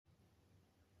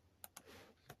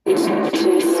Just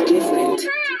different.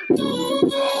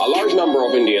 A large number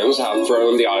of Indians have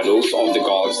thrown the idols of the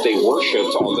gods they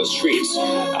worshipped on the streets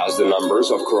as the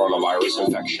numbers of coronavirus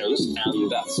infections and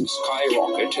deaths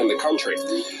skyrocket in the country.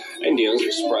 Indians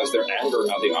expressed their anger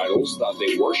at the idols that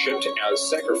they worshipped and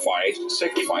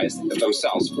sacrificed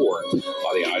themselves for,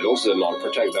 but the idols did not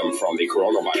protect them from the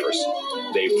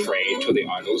coronavirus. They prayed to the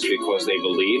idols because they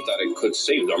believed that it could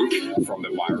save them from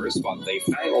the virus, but they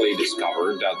finally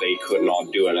discovered that they could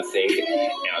not do anything,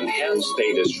 and hence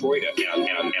they destroyed it.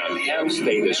 And hence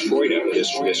they destroyed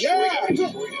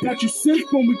it. Got you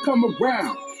sick when we come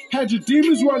around. Had your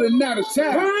demons running out of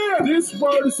town. This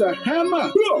word is a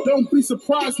hammer. Don't be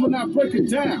surprised when I break it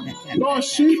down. Lost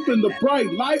sheep in the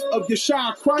bright light of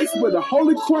Yeshua Christ with a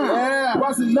holy crown.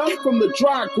 Rising up from the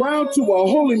dry ground to a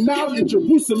holy mount in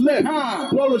Jerusalem.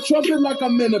 Blow a trumpet like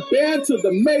I'm in a band till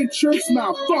the matrix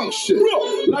malfunction.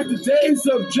 Like the days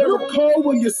of Jericho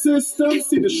when your system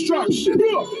see destruction.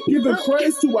 Giving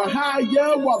praise to a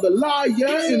higher while the liar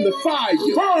in the fire.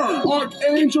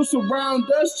 Archangels surround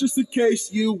us just in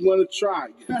case you want to try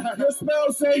it. Your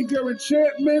spells and your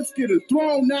enchantments getting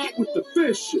thrown out with the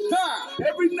fishes.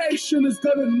 Every nation is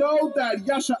gonna know that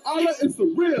Yasha Allah is the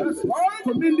real.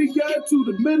 From India to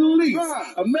the Middle East,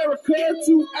 America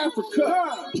to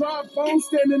Africa. Dry bones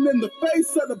standing in the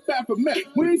face of the Baphomet.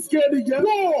 We ain't scared of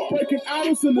you. Breaking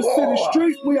idols in the city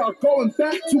street, we are going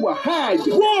back to a higher.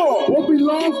 Won't be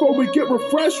long before we get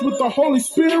refreshed with the Holy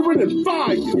Spirit and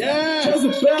fire.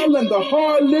 Jezebel and the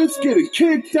harlots getting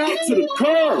kicked out to the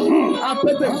curb. I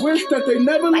bet they wish that they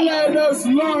never let us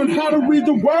learn how to read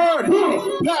the word.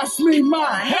 Pass me my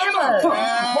hammer.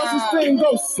 Watch this thing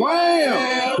go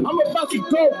slam. I'm about to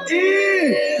go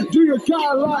in. Do your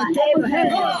God like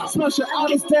Abraham. Smash your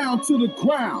idols down to the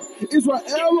ground. Israel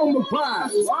on the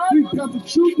rise. We got the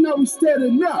truth, now we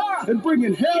standing up and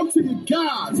bringing hell to your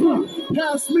gods.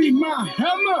 Pass me my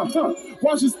hammer.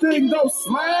 Watch this thing go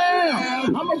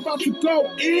slam. I'm about to go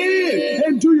in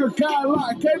and do your God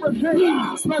like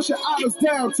Abraham. Smash your idols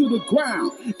down to the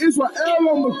ground. Israel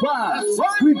on the rise.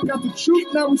 We got the truth,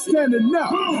 now we standing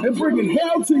up and bringing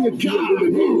hell to your God.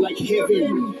 Like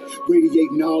heaven,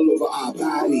 radiating all over our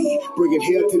body, bringing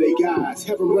hell to their gods.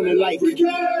 Heaven running like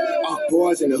our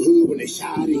boys in the hood when they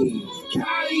shot in.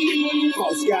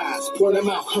 False guys, point them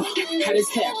out. How this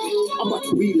happen? I'm about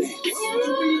to relapse.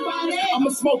 I'ma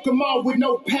smoke them all with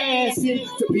no passing.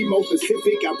 To be more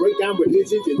specific, I break down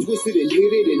religions and twist it and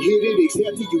lit it and hit it.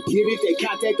 Except till you get it, they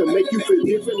contact to make you feel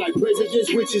different. Like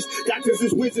presidents, witches, doctors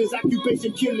is wizards.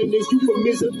 Occupation killing is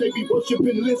euphemisms. They be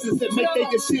worshiping lizards that make their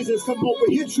decisions. Come over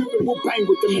here tripping, we'll bang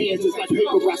with them hands. It's like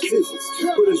paper rock scissors,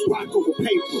 but it's rock over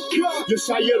paper.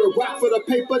 Yeshaya the rock for the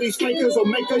paper. These fakers will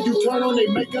make her. You turn on they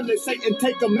maker, they Satan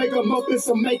take them, make them up in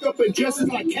some makeup and dresses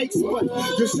like cakes. But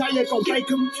Yeshaya gon' bake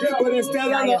them, but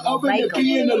instead of the oven, it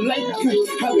be in the lake.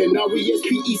 Helen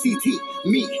R-E-S-P-E-C-T,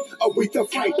 me, Aretha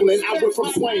Franklin. I went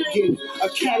from swinging a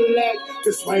Cadillac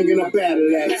to swinging a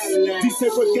battle axe.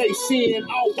 Desegregation,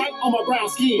 all white on my brown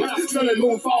skin. Sun and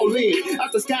moon fall in.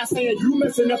 Out the sky saying you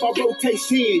messing up our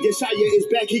rotation. Yeshaya is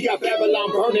back, he got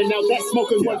Babylon burning. Now that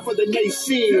smoke is one for the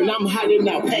nation. I'm hiding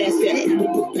now, past that.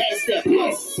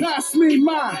 Pass me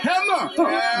my hammer.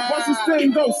 Watch this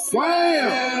thing go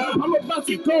slam. I'm about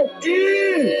to go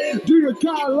in. Do your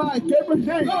God like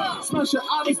Abraham. Smash your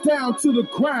idols down to the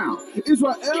ground.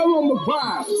 Israel on the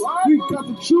rise. We got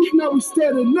the truth, now we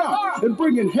standing up and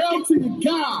bringing hell to your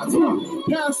gods.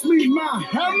 Pass me my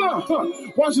hammer.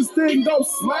 Watch this thing go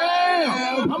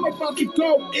slam. I'm about to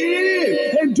go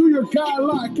in and do your God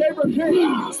like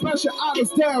Abraham. Smash your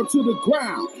idols down to the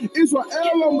ground. Israel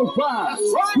on the rise.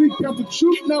 We got the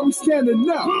truth, now we standing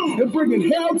up and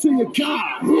bringing hell to your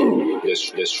God.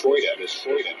 Destroy that.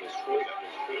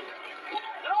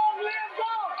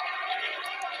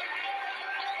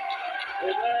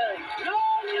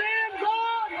 Long live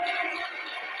God!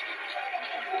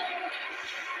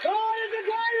 God is the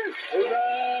greatest!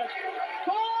 Amen.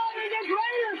 God is the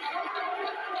greatest!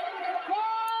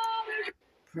 God is...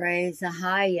 Praise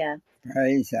Ahaya.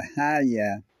 Praise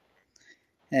Ahaya.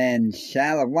 And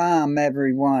shalom,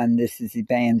 everyone. This is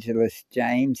Evangelist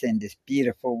James and his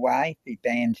beautiful wife,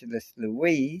 Evangelist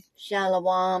Louise.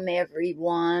 Shalom,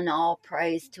 everyone. All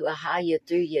praise to Ahaya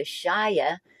through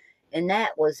Yeshaya. And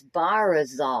that was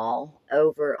Barazal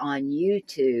over on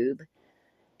YouTube.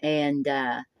 And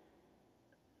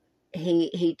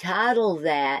he titled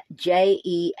that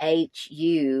Jehu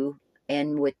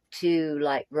and with two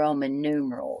like Roman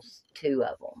numerals, two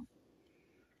of them.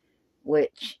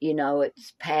 Which, you know,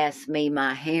 it's pass me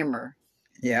my hammer.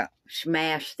 Yeah.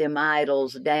 Smash them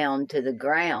idols down to the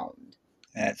ground.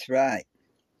 That's right.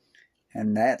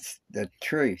 And that's the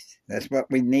truth. That's what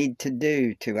we need to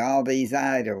do to all these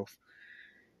idols,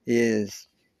 is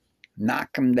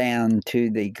knock them down to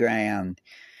the ground.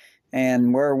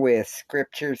 And we're with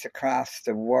Scriptures Across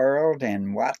the World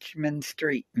and Watchman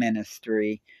Street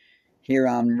Ministry here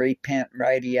on Repent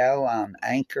Radio, on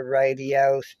Anchor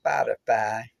Radio,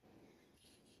 Spotify.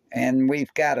 And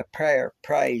we've got a prayer,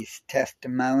 praise,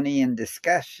 testimony, and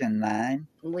discussion line.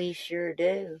 We sure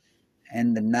do.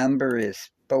 And the number is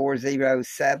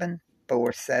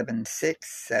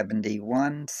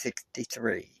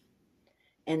 407-476-7163.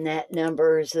 And that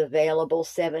number is available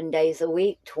 7 days a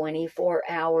week, 24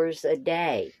 hours a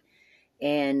day.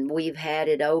 And we've had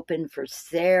it open for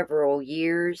several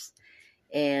years.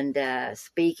 And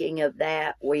speaking of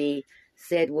that, we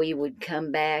said we would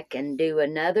come back and do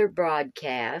another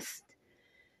broadcast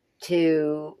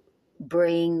to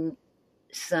bring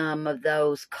some of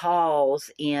those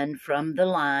calls in from the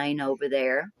line over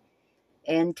there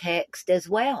and text as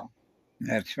well.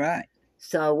 That's right.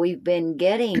 So we've been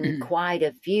getting quite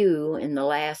a few in the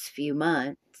last few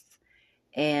months,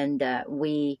 and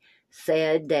we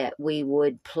said that we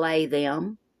would play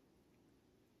them.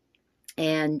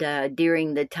 And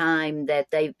during the time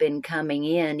that they've been coming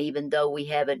in, even though we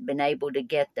haven't been able to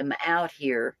get them out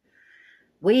here,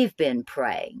 we've been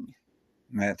praying.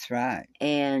 That's right.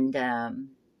 And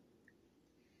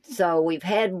so we've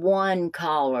had one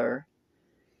caller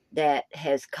that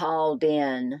has called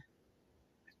in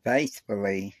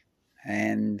faithfully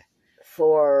and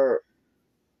for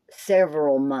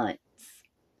several months.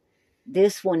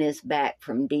 This one is back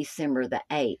from December the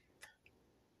 8th,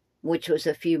 which was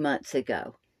a few months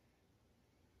ago.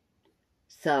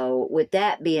 So with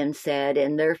that being said,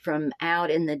 and they're from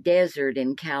out in the desert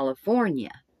in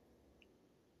California.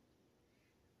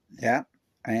 Yep.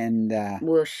 And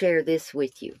we'll share this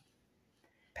with you.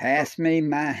 Pass me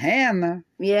my hammer.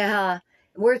 Yeah.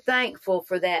 We're thankful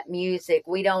for that music.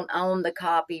 We don't own the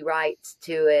copyrights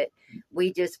to it.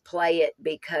 We just play it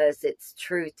because it's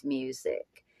truth music.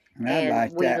 And I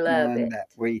like we that love one it. that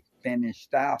we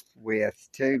finished off with,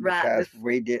 too, because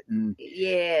we didn't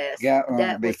get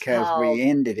one because we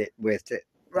ended it with it.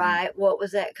 Right. What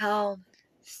was that called?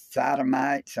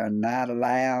 Sodomites Are Not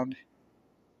Allowed.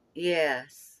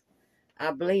 Yes.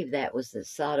 I believe that was the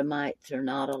Sodomites Are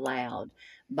Not Allowed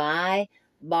by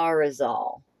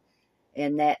Barazal.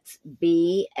 And that's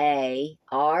B-A-R-A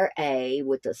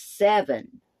with a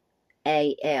 7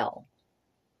 A-L.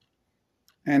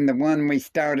 And the one we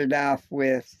started off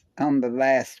with on the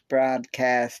last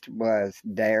broadcast was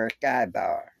Derek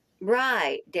Ibar.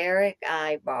 Right, Derek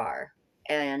Ibar.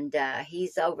 And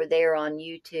he's over there on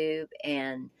YouTube.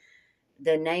 And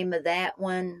the name of that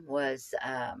one was...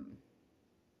 I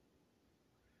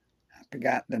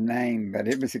forgot the name, but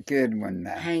it was a good one,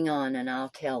 though. Hang on and I'll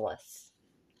tell us.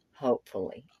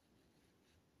 Hopefully.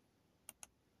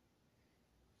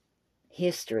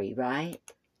 History, right?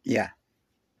 Yeah.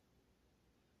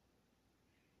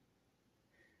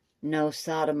 No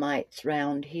sodomites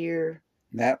round here.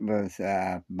 That was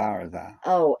Barzal.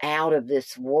 Oh, Out of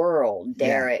This World,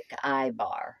 Derek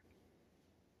Ibar.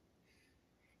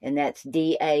 And that's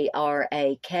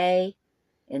D-A-R-A-K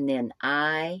and then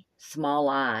I, small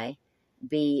I,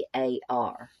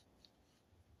 B-A-R.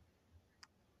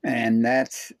 And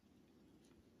that's...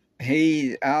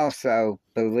 He also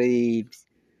believes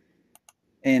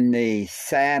in the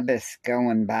Sabbath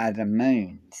going by the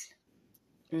moons.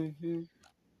 Mm-hmm.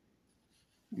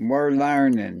 We're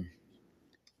learning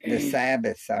the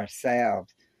Sabbath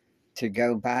ourselves to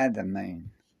go by the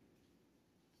moon.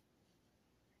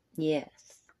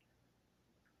 Yes.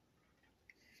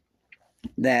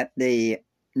 That the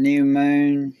new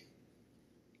moon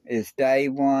is day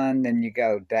 1, then you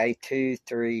go day 2,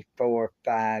 3, 4,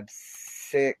 5,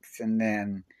 6, and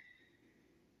then,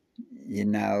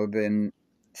 then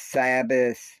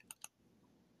Sabbath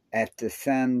at the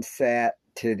sunset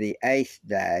to the 8th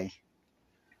day.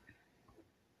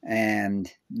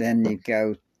 And then you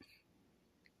go,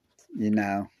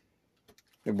 the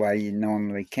way you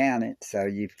normally count it. So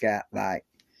you've got like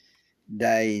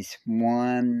days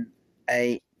 1,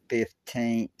 8,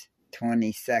 15th,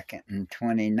 22nd, and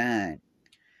 29th.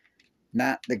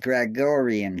 Not the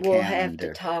Gregorian calendar. We'll have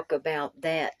to talk about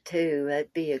that too.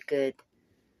 That'd be a good,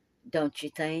 don't you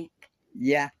think?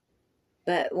 Yeah.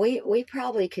 But we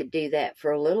probably could do that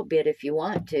for a little bit if you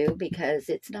want to, because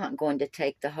it's not going to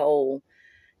take the whole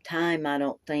time, I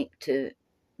don't think, to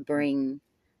bring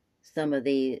some of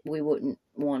the... We wouldn't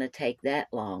want to take that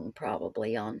long,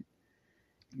 probably, on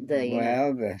the...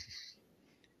 Well,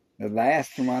 the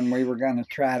last one, we were going to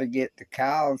try to get the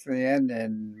calls in,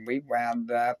 and we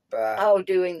wound up...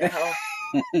 doing the whole...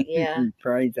 Yeah.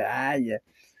 Praise Ahia.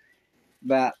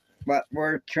 But what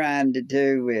we're trying to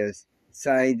do is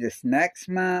say this next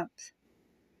month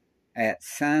at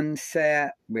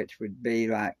sunset, which would be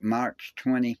like March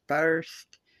 21st,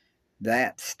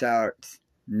 that starts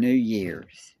New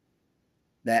Year's.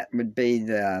 That would be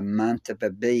the month of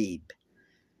Abib.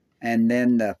 And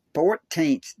then the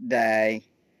 14th day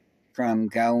from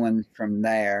going from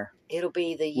there. It'll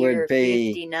be the year Would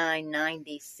be,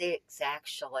 5996,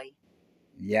 actually.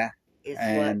 Yeah. Is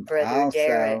And what Brother also,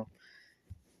 Derek,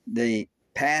 the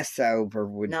Passover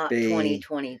would not be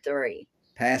 2023.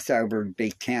 Passover would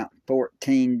be count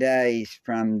 14 days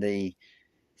from the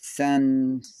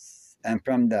sun and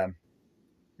from the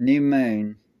new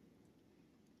moon.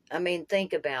 I mean,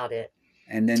 think about it.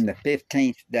 And then the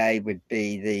 15th day would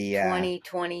be the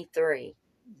 2023.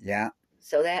 Yeah.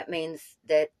 So that means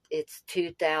that it's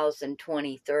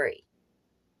 2023.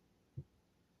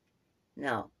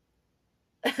 No.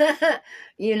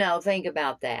 You know, think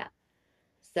about that.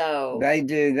 So They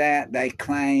do that. They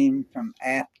claim from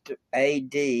after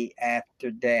AD,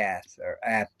 after death, or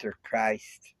after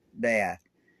Christ's death,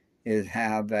 is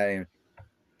how they're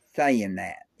saying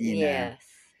that, you know. yes.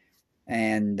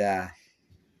 And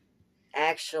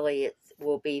Actually, it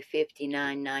will be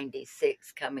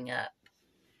 5996 coming up.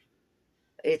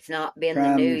 It's not been the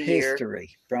from new year.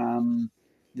 history, from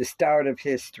the start of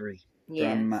history,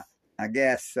 Yes. from, I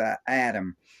guess,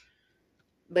 Adam.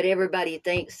 But everybody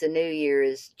thinks the new year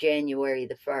is January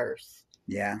the 1st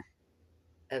Yeah,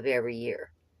 of every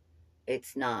year.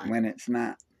 It's not. when it's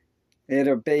not.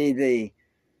 It'll be the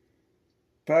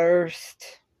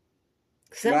first,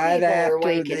 Some right people are after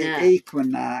waking the up.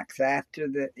 equinox, after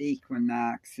the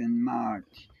equinox in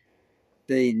March.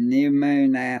 The new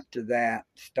moon after that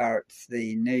starts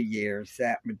the New Year's.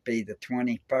 That would be the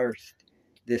 21st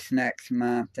this next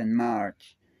month in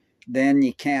March. Then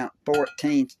you count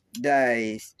 14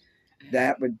 days.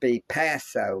 That would be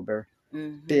Passover.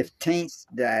 15th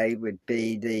day would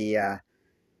be the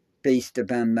Feast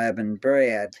of Unleavened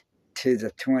Bread to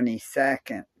the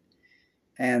 22nd.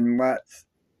 And what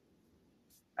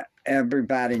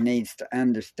everybody needs to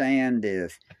understand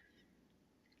is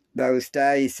those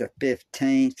days, the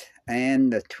 15th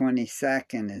and the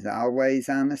 22nd, is always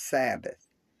on a Sabbath.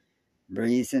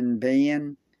 Reason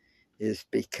being is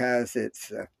because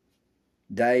it's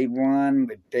day one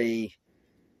would be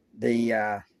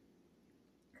the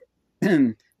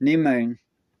new moon.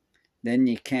 Then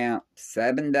you count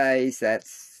 7 days.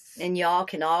 That's And y'all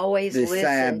can always the listen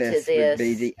Sabbath to would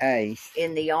be this the 8th.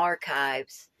 in the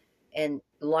archives and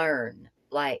learn,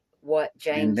 like what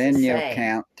James And then is you'll saying.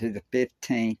 count to the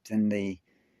 15th and the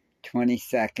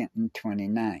 22nd and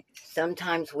 29th.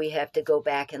 Sometimes we have to go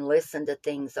back and listen to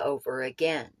things over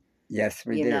again. Yes,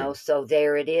 we You do. know, so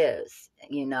there it is,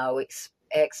 you know,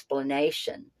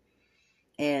 explanation,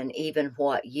 and even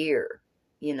what year,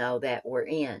 you know, that we're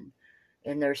in.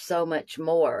 And there's so much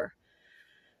more,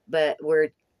 but we're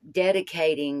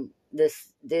dedicating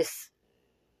this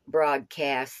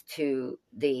broadcast to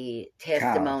the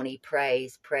testimony,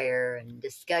 praise, prayer, and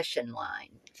discussion line.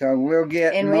 So we'll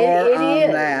get And more it on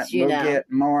is, that. you We'll know.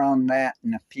 get more on that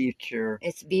in a future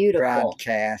It's beautiful.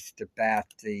 broadcast about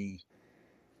the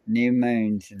new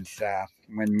moons and stuff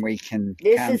when we can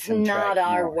This is concentrate not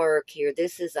our more. work here.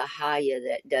 This is Ahia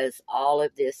that does all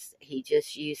of this. He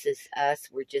just uses us.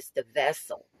 We're just a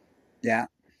vessel. Yeah.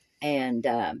 And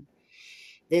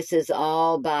this is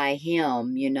all by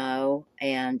him, you know.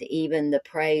 And even the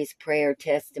praise, prayer,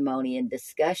 testimony, and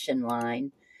discussion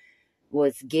line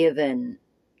was given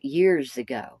years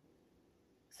ago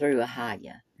through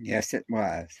Ahia. Yes, it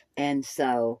was. And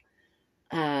so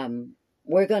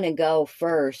we're going to go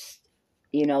first,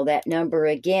 you know, that number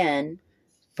again.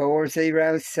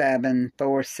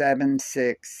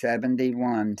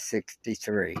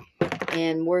 407-476-7163.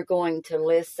 And we're going to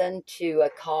listen to a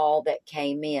call that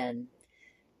came in.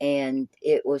 And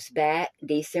it was back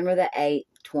December the 8th,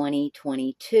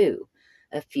 2022,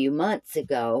 a few months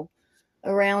ago,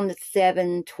 around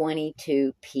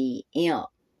 7:22 p.m.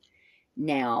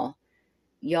 Now,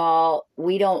 y'all,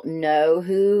 we don't know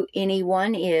who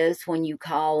anyone is when you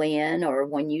call in or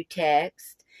when you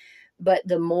text, but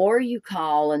the more you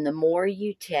call and the more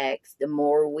you text, the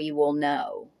more we will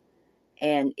know.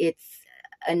 And it's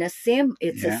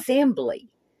assembly.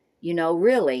 You know,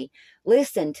 really,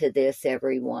 listen to this,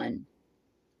 everyone.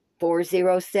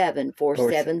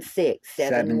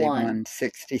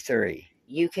 407-476-7163.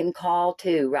 You can call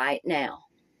too right now.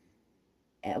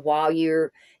 While you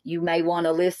may want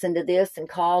to listen to this and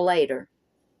call later.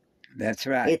 That's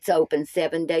right. It's open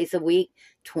 7 days a week,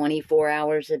 24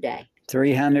 hours a day.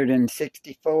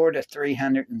 364 to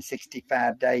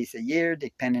 365 days a year,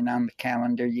 depending on the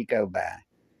calendar you go by.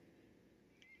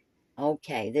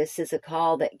 Okay, this is a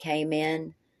call that came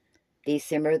in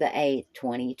December the 8th,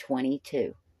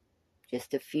 2022.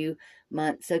 Just a few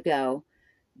months ago,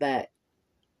 but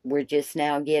we're just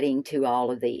now getting to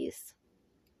all of these.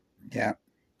 Yeah.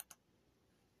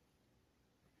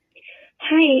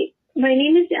 Hi, my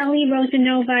name is Ellie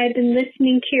Rosanova. I've been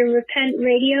listening to your Repent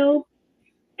Radio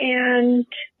and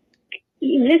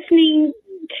listening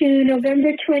to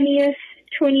November 20th,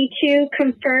 22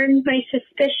 confirmed my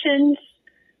suspicions.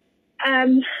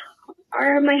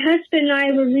 My husband and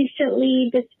I were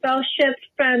recently disfellowshipped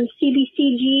from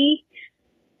CBCG,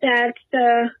 that's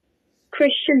the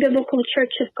Christian Biblical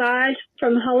Church of God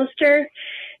from Hollister,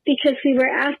 because we were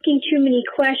asking too many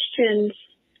questions.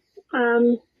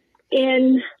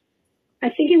 In, I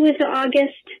think it was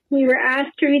August, we were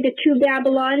asked to read the two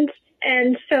Babylons,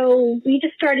 and so we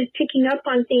just started picking up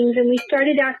on things, and we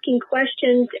started asking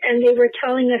questions, and they were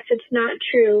telling us it's not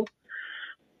true.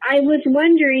 I was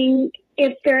wondering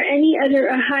if there are any other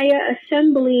Ahaya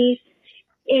assemblies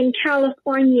in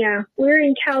California. We're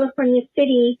in California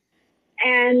City,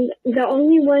 and the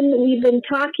only one we've been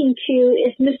talking to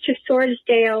is Mr.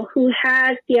 Swordsdale, who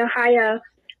has the Ahaya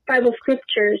Bible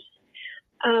Scriptures.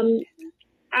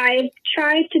 I've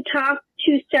tried to talk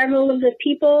to several of the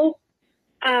people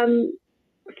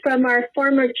from our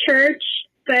former church,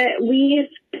 but we've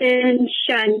been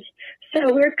shunned.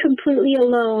 So we're completely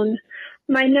alone.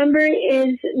 My number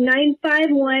is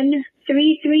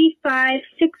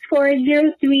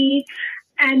 951-335-6403,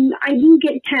 and I do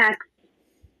get texts.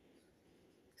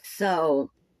 So,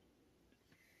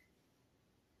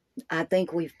 I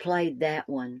think we've played that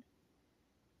one,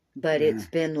 but it's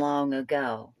been long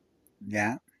ago.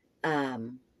 Yeah.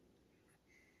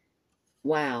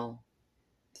 Wow.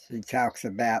 She talks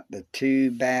about the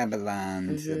two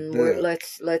Babylons.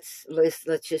 Let's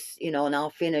just, and I'll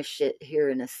finish it here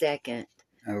in a second.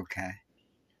 Okay.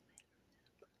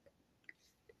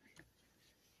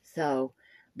 So,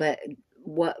 but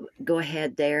go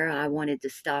ahead there. I wanted to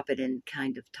stop it and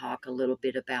kind of talk a little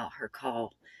bit about her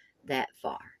call that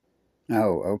far.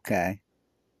 Oh, okay.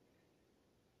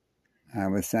 I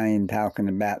was talking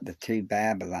about the two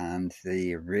Babylons,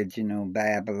 the original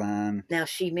Babylon. Now,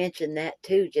 she mentioned that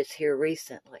too just here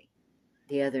recently,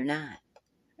 the other night.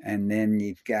 And then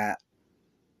you've got,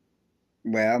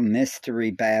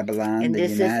 Mystery Babylon, and the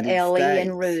this United is Ellie States.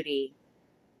 and Rudy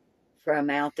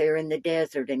from out there in the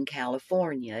desert in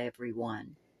California,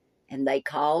 everyone. And they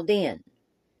called in.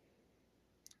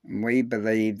 We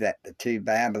believe that the two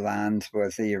Babylons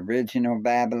was the original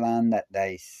Babylon that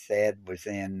they said was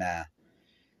in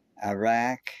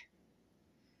Iraq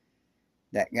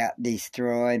that got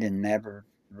destroyed and never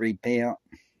rebuilt,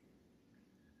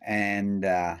 and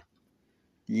the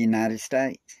United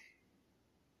States.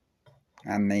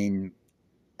 I mean,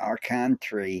 our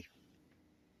country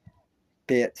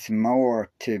fits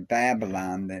more to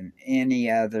Babylon than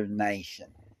any other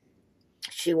nation.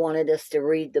 She wanted us to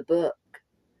read the book,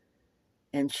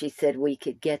 and she said we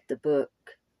could get the book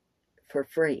for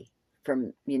free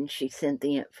and she sent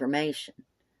the information.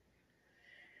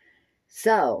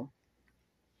 So,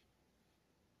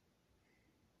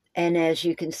 and as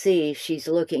you can see, she's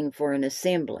looking for an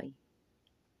assembly.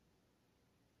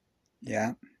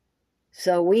 Yeah.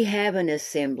 So we have an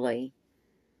assembly,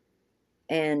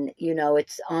 and,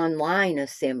 it's online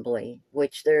assembly,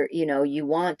 which you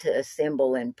want to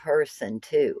assemble in person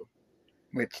too.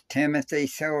 Which Timothy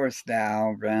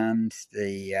Sorsdahl runs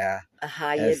the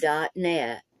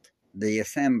Ahaya.net. The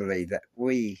assembly that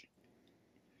we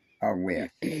are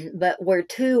with. But where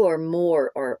two or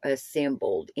more are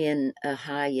assembled in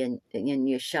Ahaya, in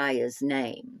Yeshua's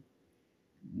name.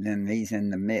 Then he's in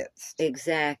the midst.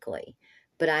 Exactly.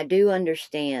 But I do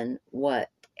understand what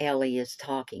Ellie is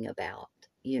talking about,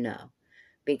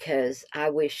 because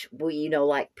I wish we,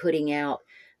 like putting out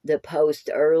the post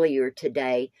earlier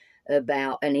today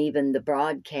about, and even the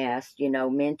broadcast,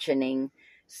 mentioning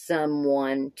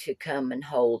someone to come and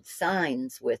hold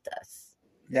signs with us.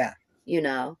 Yeah.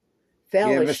 Fellowship.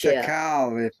 Give us a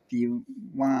call if you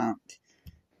want.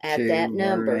 At that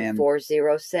number,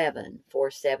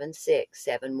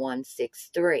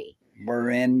 407-476-7163. We're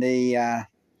in the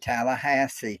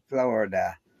Tallahassee,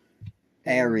 Florida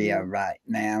area right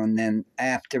now. And then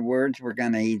afterwards, we're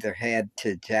going to either head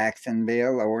to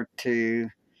Jacksonville or to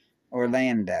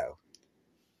Orlando.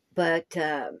 But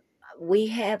we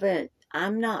haven't,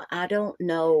 I don't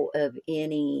know of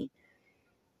any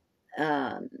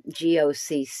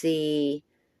GOCC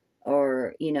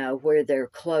or, where they're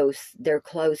close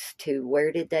to,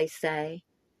 where did they say?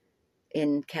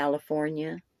 in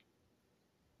California?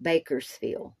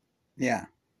 Bakersfield. Yeah.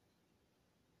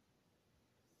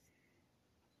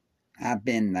 I've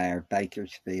been there,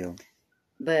 Bakersfield.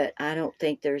 But I don't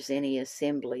think there's any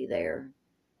assembly there.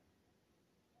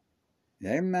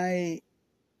 There may,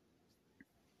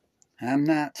 I'm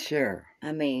not sure.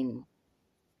 I mean,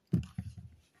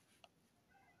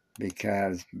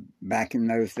 because back in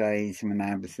those days when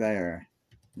I was there,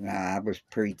 I was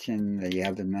preaching the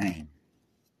other name.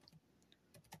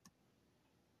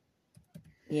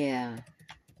 yeah.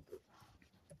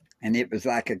 And it was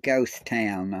like a ghost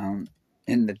town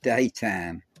in the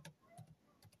daytime.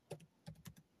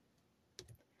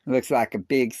 Looks like a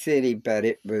big city, but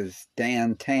it was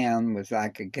downtown, was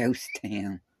like a ghost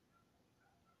town.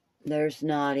 There's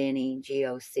not any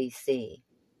GOCC.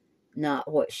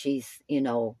 Not what she's,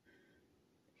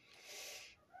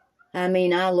 I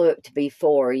mean, I looked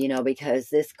before, because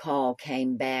this call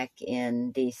came back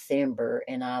in December,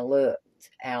 and I looked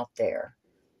out there.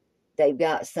 They've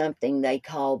got something they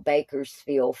call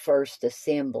Bakersfield First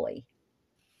Assembly.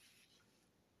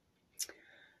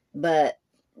 But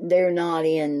they're not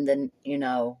in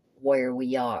the, where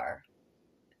we are.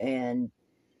 And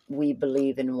we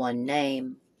believe in one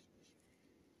name.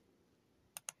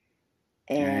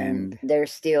 And they're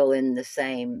still in the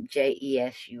same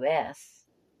JESUS.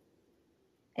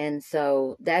 And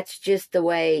so that's just the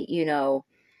way,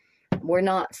 we're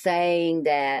not saying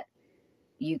that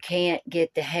you can't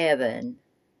get to heaven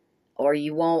or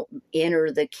you won't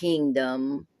enter the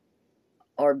kingdom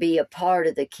or be a part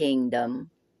of the kingdom.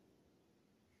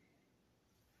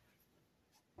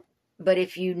 But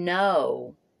if you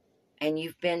know and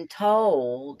you've been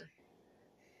told,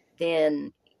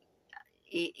 then,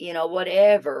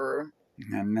 whatever.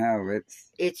 I know,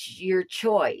 it's your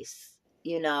choice.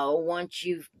 Once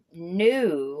you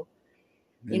knew,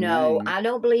 I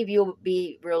don't believe you'll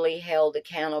be really held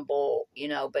accountable,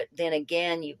 but then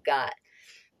again, you've got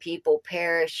people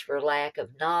perish for lack of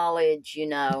knowledge,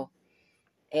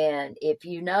 and if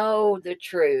you know the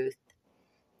truth,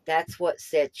 that's what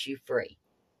sets you free.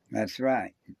 That's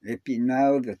right. If you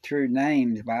know the true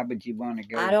names, why would you want to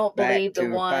go I don't back believe to the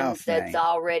ones that's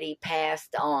already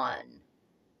passed on,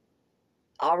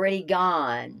 already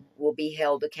gone, will be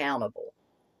held accountable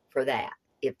for that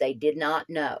if they did not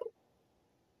know.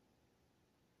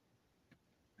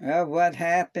 Well, what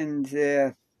happens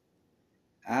if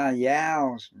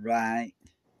Yow's right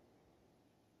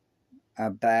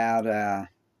about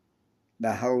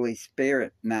the Holy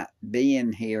Spirit not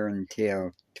being here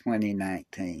until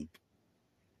 2019?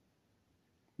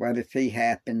 What if he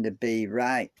happened to be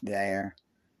right there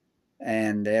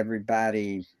and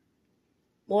everybody...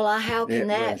 Well, how can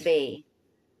that be?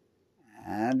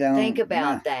 I don't think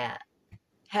about know. that.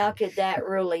 How could that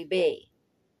really be?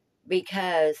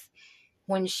 Because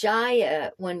when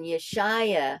Yeshaya,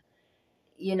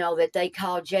 that they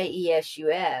call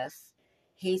JESUS,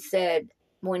 he said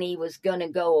when he was going to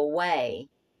go away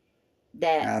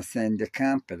that I'll send a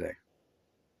comforter,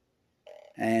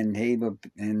 and he will,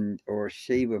 or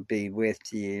she will be with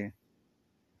you.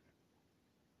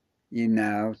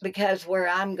 Because where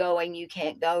I'm going, you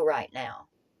can't go right now.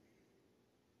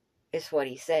 Is what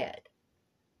he said.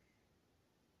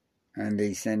 And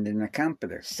he's sending a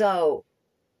comforter. So,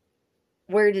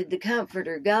 where did the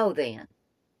comforter go then?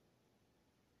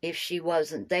 If she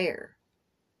wasn't there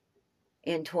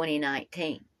in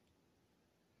 2019.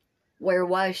 Where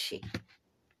was she?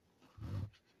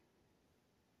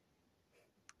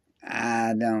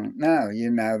 I don't know.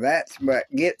 That's what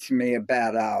gets me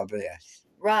about all this.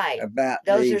 Right.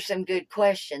 Those are some good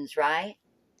questions, right?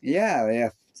 Yeah,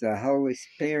 if the Holy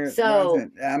Spirit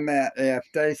wasn't... if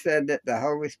they said that the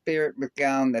Holy Spirit was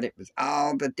gone, that it was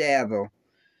all the devil,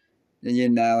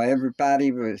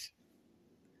 everybody was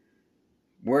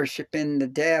worshiping the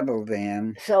devil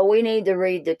then. So we need to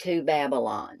read the two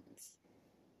Babylons.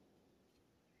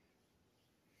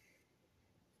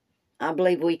 I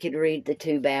believe we could read the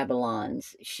two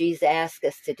Babylons. She's asked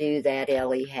us to do that,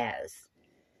 Ellie has.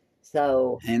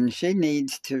 So, and she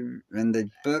needs to, in the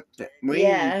book that we...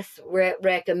 Yes,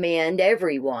 recommend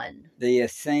everyone. The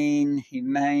Essene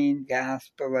Humane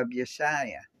Gospel of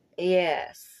Yeshaya.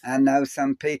 Yes. I know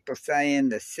some people saying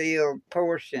the sealed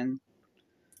portion.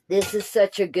 This is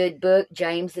such a good book.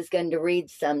 James is going to read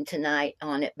some tonight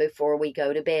on it before we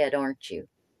go to bed, aren't you?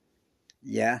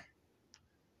 Yeah.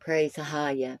 Praise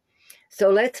Ahaya. So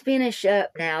let's finish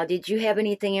up now. Did you have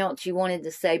anything else you wanted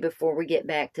to say before we get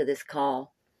back to this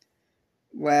call?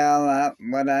 Well,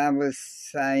 what I was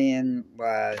saying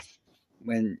was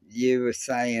when you were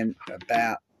saying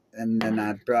about, and then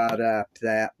I brought up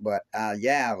that what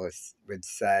Yah would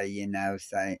say,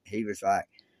 saying he was like,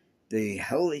 the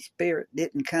Holy Spirit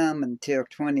didn't come until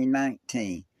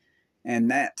 2019.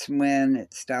 And that's when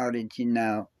it started, you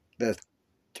know, the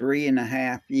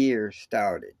 3.5 years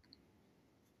started.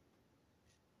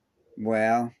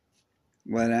 Well,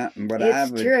 what I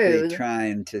would be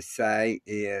trying to say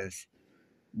is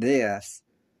this.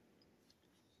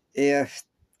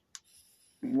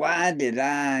 Why did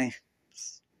I,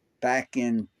 back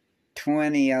in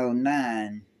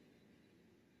 2009,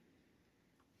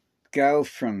 go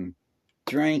from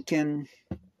drinking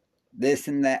this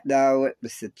and that, though it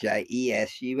was a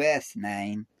Jesus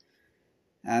name?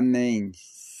 I mean,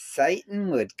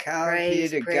 Satan would cause you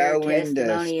to go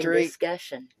into street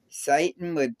discussion.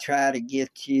 Satan would try to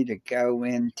get you to go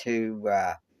into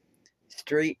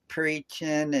street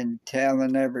preaching and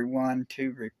telling everyone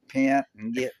to repent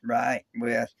and get right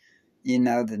with, you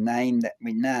know, the name that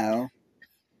we know.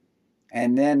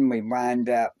 And then we wind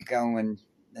up going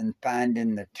and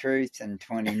finding the truth in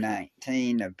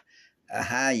 2019 of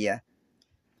Ahia.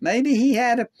 Maybe he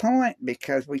had a point,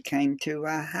 because we came to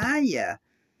Ahia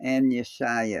and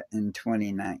Yeshaya in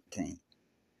 2019.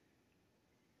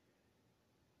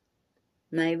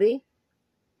 Maybe.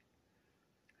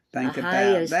 Think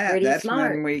about that. That's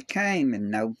smart. When we came in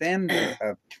November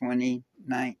of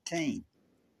 2019.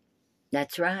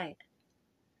 That's right.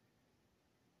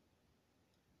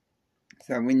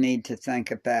 So we need to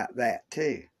think about that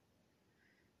too.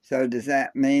 So does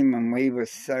that mean when we were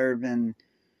serving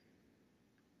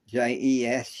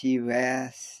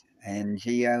Jesus and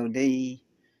God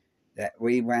that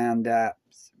we wound up,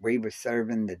 we were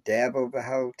serving the devil the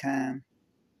whole time?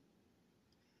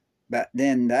 But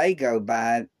then they go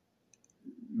by,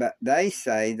 but they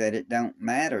say that it don't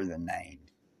matter the name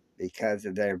because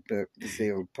of their book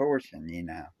sealed portion, you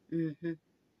know. Mm-hmm.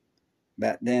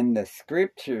 But then the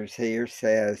scriptures here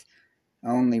says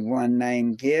only one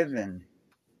name given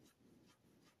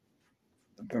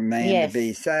for man to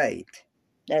be saved.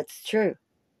 That's true.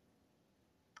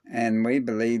 And we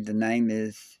believe the name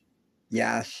is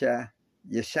Yeshaya.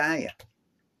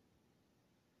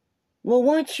 Well,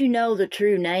 once you know the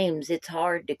true names, it's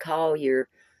hard to call your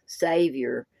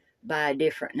Savior by a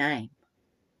different name.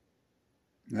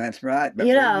 That's right. But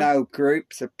we know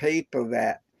groups of people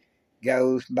that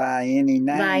goes by any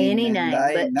name. By any name.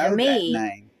 But to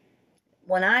me,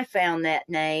 when I found that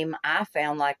name, I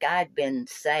found like I'd been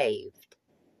saved.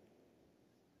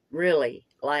 Really.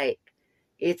 Like,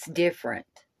 it's different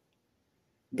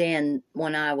than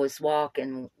when I was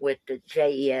walking with the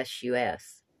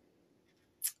Jesus.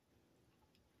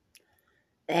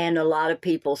 And a lot of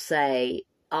people say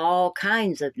all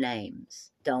kinds of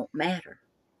names don't matter.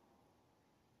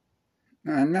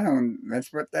 I know,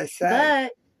 that's what they say.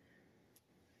 But,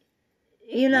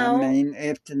 you know. I mean,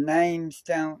 if the names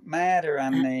don't matter, I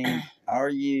mean,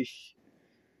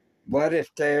 what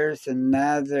if there's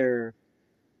another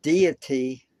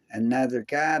deity, another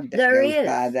God that goes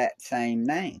by that same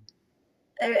name?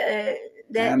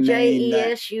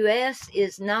 Jesus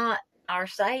is not our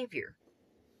Savior.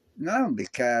 No,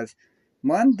 because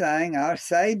one thing, our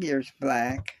Savior's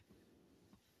black.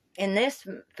 And this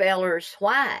feller's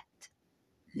white.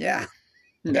 Yeah,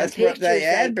 that's what they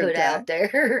advertise. Put out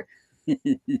there.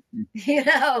 You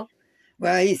know.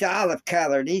 Well, he's olive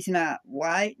colored. He's not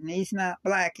white and he's not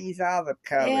black. He's olive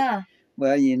colored. Yeah.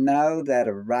 Well, you know that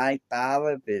a ripe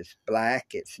olive is black.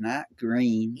 It's not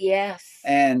green. Yes.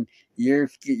 And you're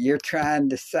trying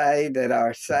to say that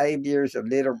our Savior's a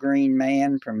little green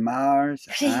man from Mars?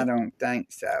 I don't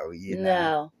think so, you know.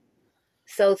 No.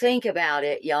 So think about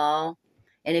it, y'all.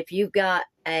 And if you've got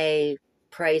a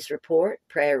praise report,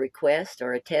 prayer request,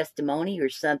 or a testimony or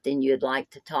something you'd like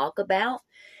to talk about,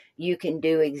 you can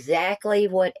do exactly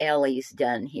what Ellie's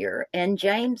done here, and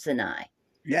James and I.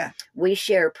 Yeah. We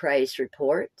share praise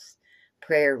reports,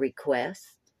 prayer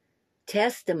requests,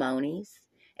 testimonies,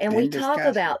 and we talk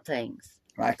about things.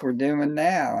 Like we're doing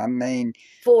now. I mean.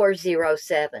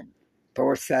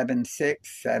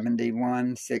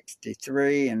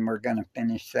 407-476-7163, and we're going to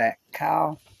finish that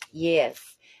call.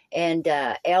 Yes. And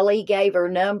Ellie gave her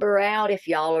number out if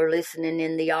y'all are listening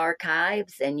in the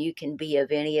archives, and you can be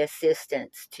of any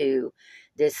assistance to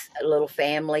this little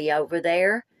family over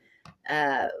there.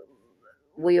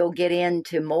 We'll get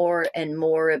into more and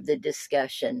more of the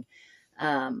discussion.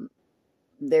 We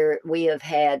have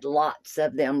had lots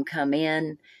of them come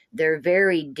in. They're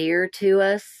very dear to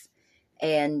us,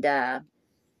 and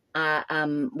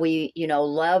we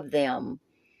love them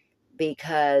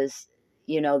because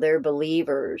they're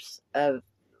believers of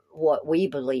what we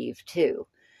believe too.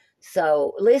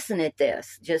 So listen at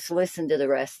this. Just listen to the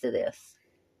rest of this.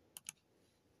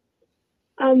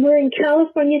 We're in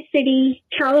California City,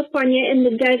 California, in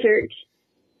the desert.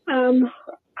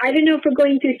 I don't know if we're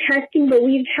going through testing, but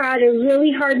we've had a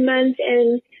really hard month,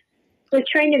 and we're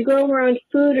trying to grow our own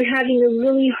food or having a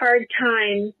really hard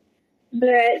time.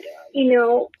 But, you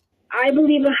know, I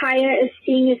believe Ahia is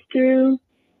seeing us through.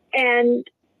 And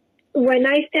when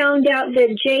I found out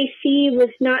that JC was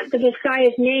not the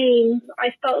Messiah's name,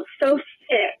 I felt so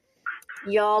sick.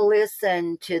 Y'all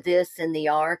listen to this in the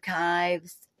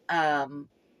archives.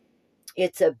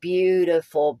 It's a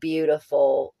beautiful,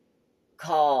 beautiful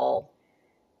call.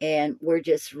 And we're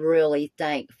just really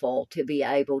thankful to be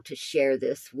able to share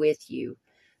this with you.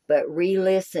 But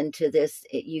re-listen to this.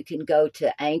 You can go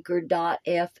to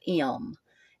anchor.fm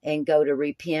and go to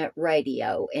Repent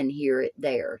Radio and hear it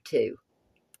there too.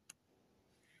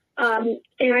 And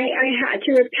I had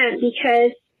to repent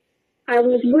because I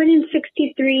was born in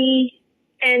 1963,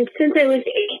 and since I was 8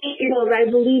 years old, I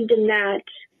believed in that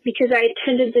because I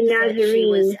attended the Nazarene She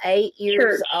was 8 years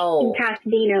church old. in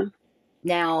Pasadena.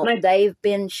 Now, they've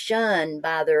been shunned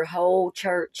by their whole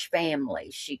church family.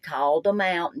 She called them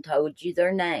out and told you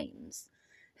their names,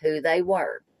 who they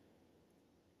were,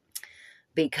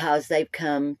 because they've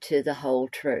come to the whole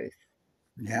truth.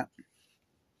 Yeah.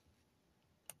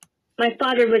 My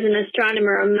father was an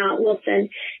astronomer on Mount Wilson,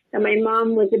 and my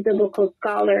mom was a biblical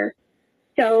scholar.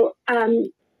 So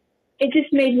it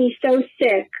just made me so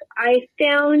sick. I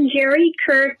found Jerry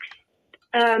Kirk's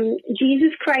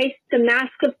Jesus Christ, the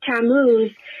Mask of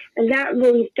Tammuz, and that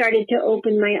really started to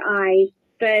open my eyes.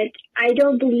 But I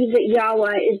don't believe that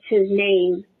Yahweh is his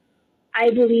name. I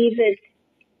believe it's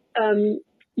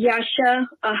Yasha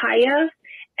Ahia,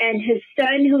 and his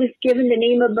son, who is given the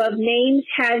name above names,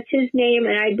 has his name,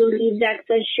 and I believe that's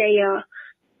Ashaya.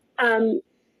 I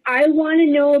want to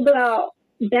know about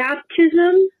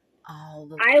baptism.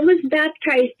 I was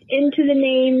baptized into the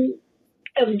name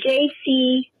of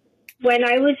JC when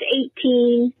I was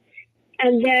 18,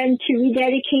 and then to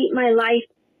rededicate my life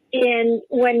in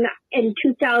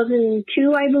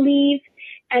 2002, I believe.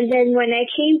 And then when I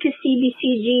came to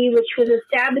CBCG, which was a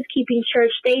Sabbath-keeping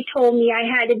church, they told me I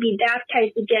had to be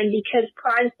baptized again because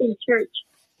Protestant church.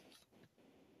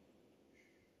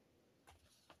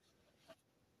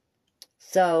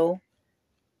 So,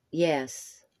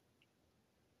 yes,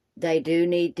 they do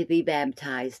need to be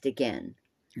baptized again.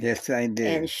 Yes, they do.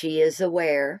 And she is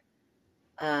aware.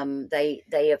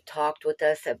 They have talked with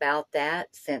us about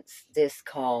that since this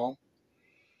call.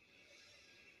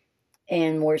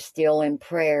 And we're still in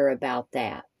prayer about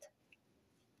that.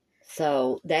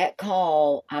 So that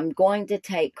call, I'm going to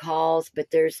take calls,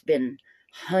 but there's been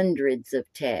hundreds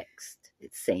of texts,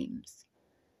 it seems.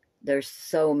 There's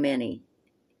so many.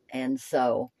 And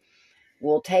so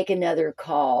we'll take another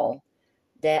call.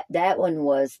 That one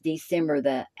was December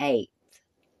the 8th.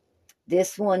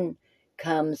 This one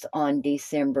comes on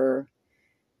December.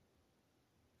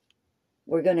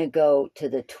 We're going to go to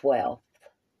the 12th.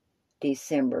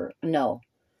 December. No,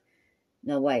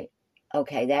 wait.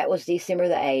 Okay, that was December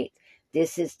the 8th.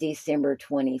 This is December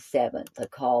 27th, a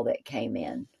call that came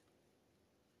in.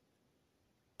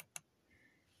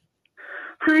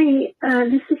 Hi,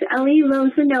 this is Ellie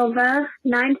Rosanova,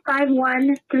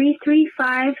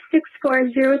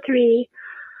 951-335-6403.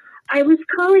 I was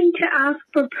calling to ask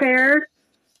for prayer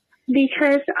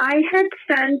because I had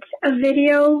sent a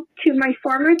video to my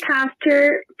former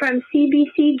pastor from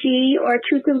CBCG or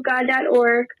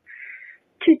truthofgod.org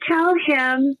to tell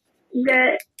him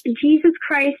that Jesus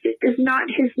Christ is not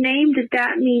his name,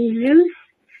 that means Zeus.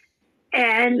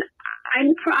 And I'm in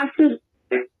the process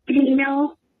of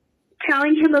email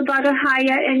telling him about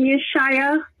Ahia and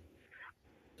Yeshaya.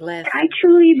 Bless. I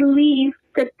truly believe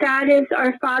that that is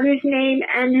our Father's name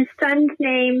and his Son's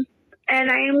name. And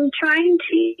I am trying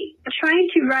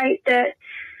to write that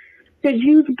the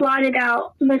Jews blotted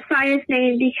out Messiah's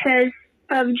name because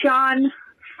of John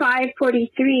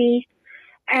 5:43.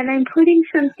 And I'm putting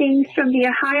some things from the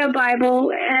Ahia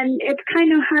Bible, and it's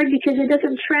kind of hard because it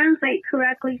doesn't translate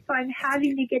correctly, so I'm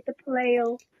having to get the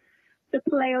Paleo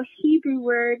Hebrew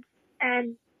words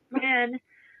and men.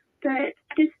 But I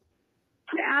just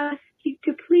ask you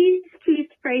to please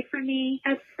pray for me.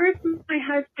 At first, my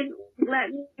husband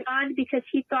let me on because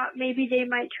he thought maybe they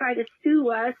might try to sue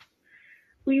us.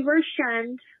 We were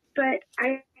shunned, but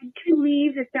I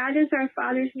believe that that is our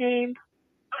Father's name,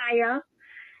 Ahia.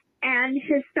 And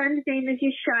his son's name is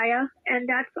Yeshaya, and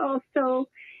that's also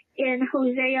in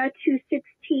Hosea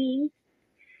 2:16.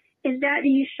 In that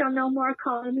you shall no more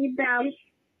call me thou,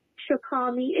 shall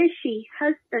call me Ishi,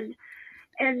 husband.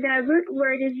 And the root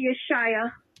word is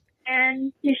Yeshaya.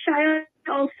 And Yeshaya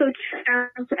also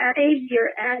translates as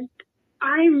Savior. And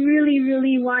I really,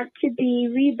 really want to be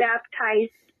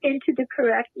rebaptized into the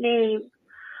correct name.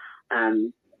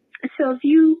 So if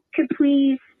you could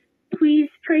please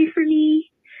pray for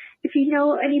me. If you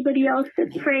know anybody else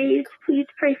that prays, please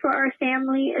pray for our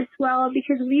family as well,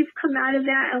 because we've come out of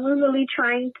that and we're really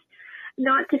trying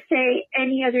not to say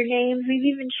any other names. We've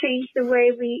even changed the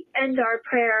way we end our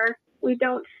prayer. We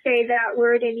don't say that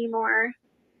word anymore.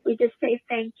 We just say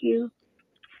thank you.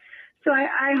 So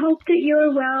I hope that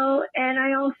you're well, and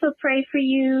I also pray for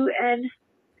you, and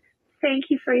thank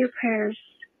you for your prayers.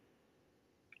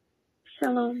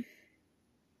 Shalom.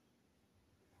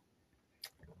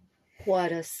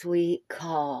 What a sweet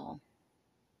call.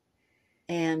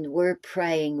 And we're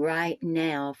praying right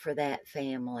now for that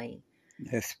family.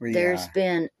 Yes, we There's are.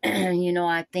 been,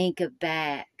 I think of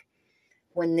back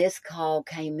when this call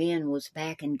came in was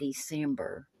back in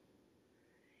December.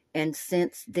 And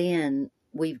since then,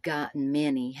 we've gotten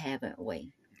many, haven't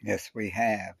we? Yes, we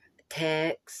have.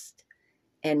 Text,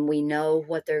 and we know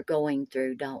what they're going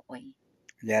through, don't we?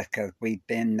 Yes, because we've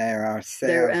been there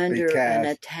ourselves. They're under an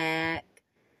attack.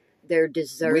 They're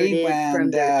deserted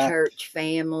from their church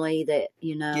family that,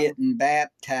 getting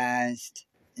baptized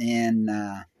in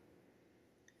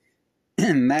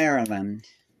Maryland.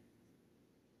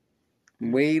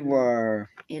 We were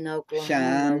in Oklahoma,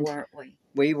 shunned, weren't we?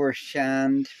 We were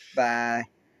shunned by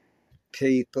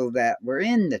people that were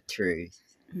in the truth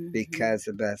because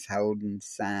of us holding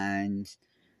signs,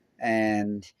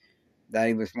 and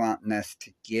they was wanting us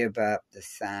to give up the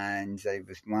signs. They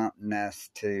was wanting us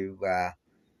to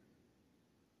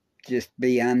just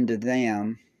be under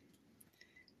them,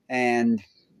 and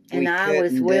I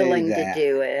was willing to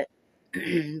do it,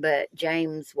 but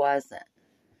James wasn't.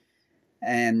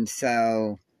 And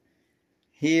so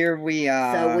here we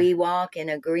are. So we walk in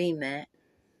agreement.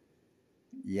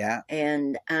 Yeah.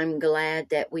 And I'm glad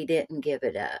that we didn't give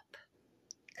it up.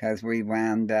 Because we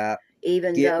wound up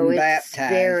even though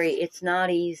it's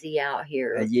not easy out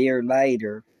here. A year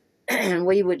later.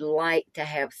 We would like to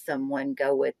have someone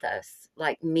go with us,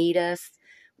 like meet us.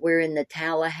 We're in the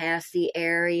Tallahassee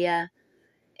area.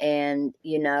 And,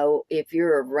 if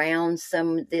you're around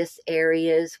some of this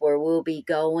areas where we'll be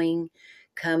going,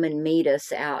 come and meet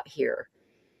us out here.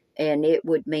 And it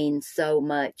would mean so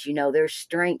much. There's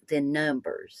strength in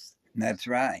numbers. That's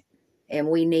right. And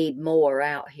we need more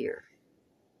out here.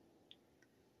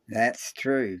 That's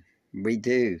true. We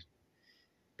do.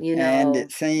 And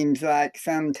it seems like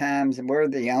sometimes we're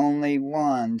the only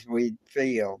ones we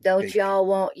feel. Don't y'all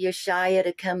want Yeshaya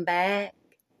to come back?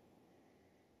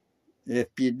 If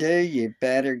you do, you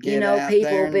better get out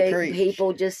there and preach.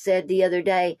 People just said the other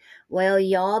day, well,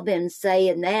 y'all been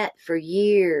saying that for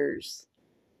years.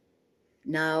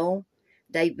 No,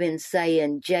 they've been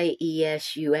saying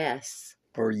Jesus.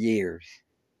 For years.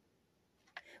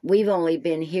 We've only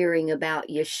been hearing about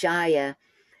Yeshaya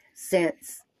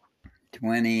since...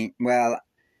 Well,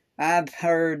 I've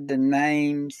heard the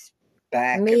names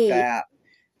back about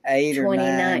 8 or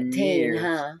 9 years. 2019,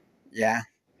 huh? Yeah.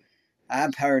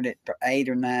 I've heard it for 8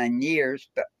 or 9 years,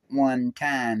 but one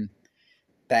time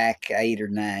back 8 or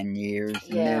 9 years.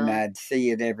 And then I'd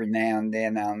see it every now and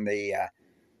then on the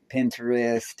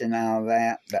Pinterest and all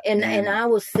that. But and I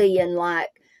was seeing what's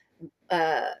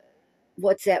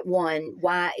that one?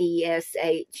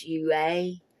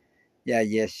 Yeshua? Yeah,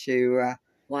 Yeshua.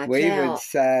 Watch we out. Would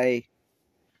say.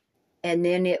 And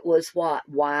then it was what?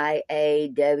 YAWAH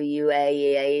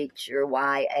or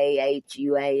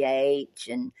YAHUAH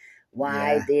and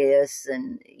this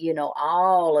and,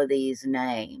 all of these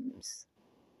names.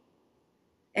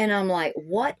 And I'm like,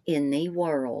 what in the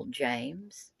world,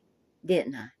 James?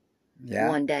 Didn't I? Yeah.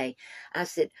 One day. I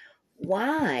said,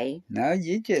 why? No,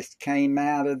 you just came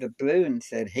out of the blue and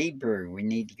said Hebrew. We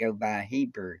need to go by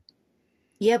Hebrew.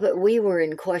 Yeah, but we were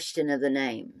in question of the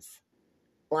names.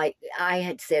 Like I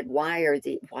had said, why are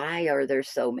there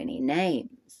so many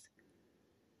names?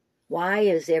 Why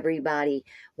is it,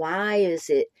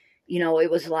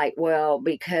 it was like, well,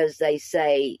 because they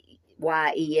say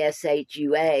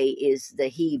YESHUA is the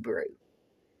Hebrew.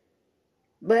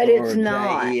 But it's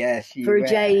not for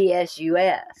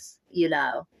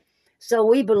JESUS, So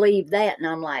we believe that, and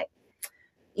I'm like,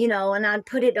 and I'd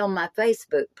put it on my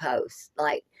Facebook post,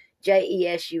 like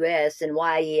JESUS and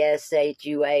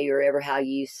YESHUA, or ever how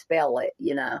you spell it,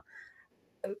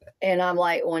 And I'm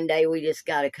like, one day we just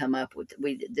got to come up with,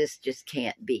 this just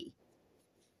can't be.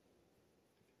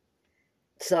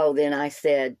 So then I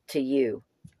said to you.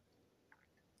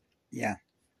 Yeah.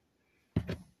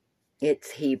 It's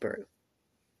Hebrew.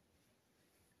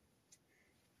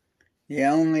 The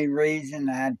only reason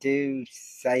I do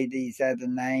say these other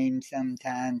names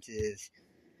sometimes is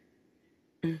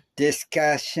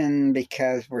discussion,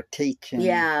 because we're teaching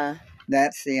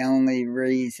That's the only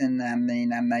reason. I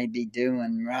mean, I may be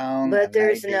doing wrong. But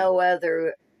there's no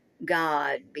other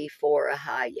God before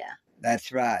Ahaya.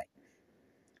 That's right.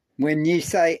 When you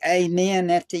say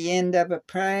amen at the end of a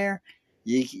prayer,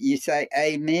 you say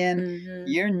amen. Mm-hmm.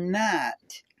 You're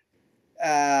not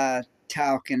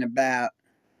talking about.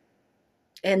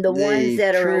 And the ones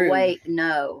that are awake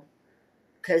know,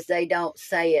 because they don't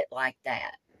say it like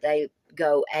that. They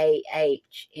go AHMAN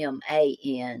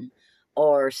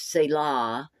or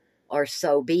Selah or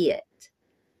so be it.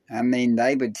 I mean,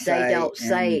 they would say. They don't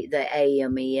say the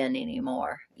AMEN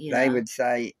anymore. They would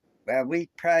say, well, we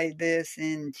pray this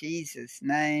in Jesus'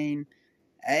 name.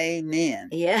 Amen.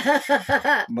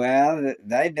 Yeah. Well,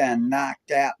 they done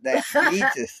knocked out that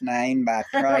Jesus name by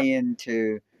praying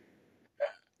to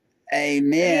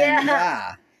Amen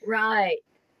Ra. Right.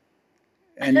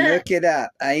 And look it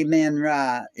up. Amen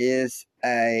Ra is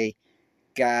a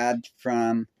god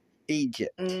from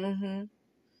Egypt. Mm-hmm.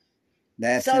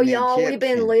 That's so, y'all, Egyptian. we've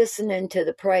been listening to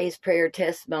the praise, prayer,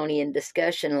 testimony, and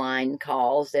discussion line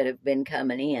calls that have been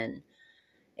coming in.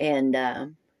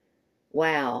 And,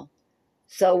 wow.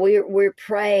 So we're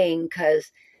praying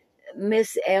because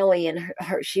Miss Ellie and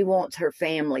she wants her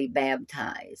family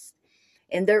baptized.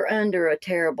 And they're under a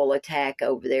terrible attack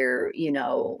over there,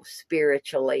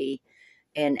 spiritually.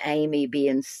 And Amy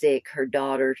being sick, her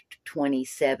daughter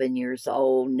 27 years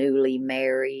old, newly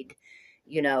married,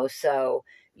 so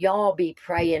y'all be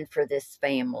praying for this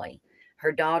family.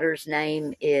 Her daughter's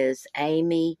name is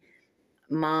Amy,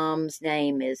 mom's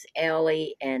name is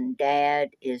Ellie, and dad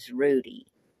is Rudy,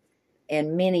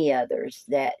 and many others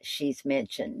that she's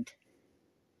mentioned.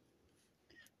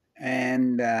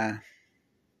 And,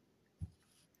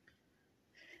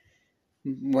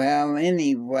 well,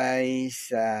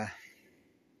 anyways,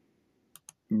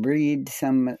 read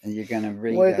some. You're going to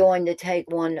read. We're going to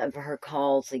take one of her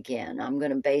calls again. I'm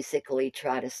going to basically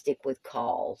try to stick with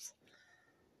calls.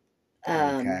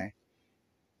 Okay.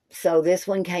 So this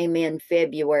one came in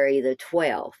February the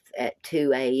 12th at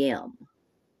 2 a.m.,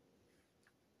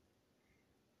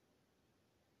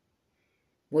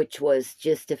 which was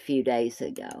just a few days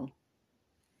ago.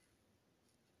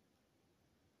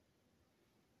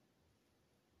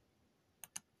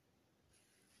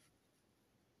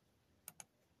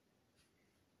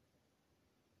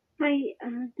 Hi,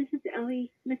 this is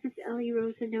Ellie, Mrs. Ellie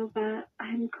Rosanova.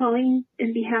 I'm calling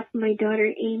in behalf of my daughter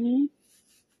Amy.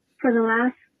 For the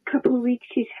last couple of weeks,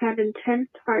 she's had intense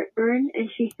heartburn, and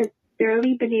she has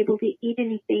barely been able to eat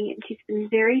anything, and she's been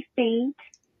very faint.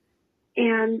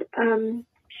 And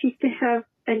she used to have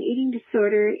an eating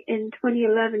disorder. In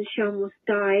 2011, she almost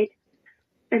died.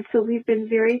 And so we've been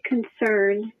very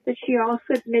concerned. But she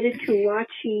also admitted to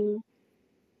watching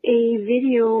a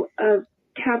video of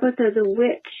Tabitha the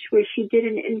witch where she did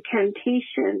an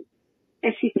incantation,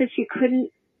 and she said she couldn't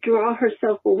draw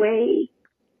herself away.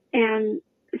 And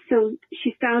so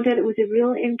she found out it was a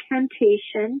real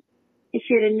incantation, and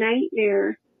she had a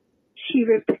nightmare. She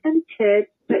repented,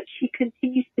 but she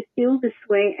continues to feel this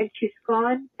way, and she's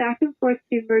gone back and forth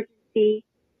to emergency,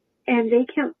 and they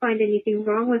can't find anything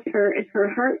wrong with her, and her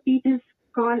heartbeat has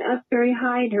gone up very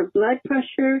high, and her blood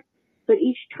pressure, but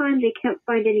each time they can't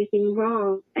find anything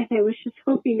wrong, and I was just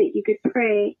hoping that you could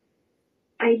pray.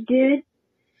 I did.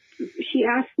 She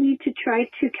asked me to try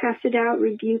to cast it out,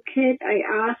 rebuke it.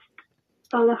 I asked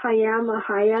Allahaya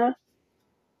Mahaya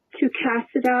to cast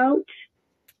it out,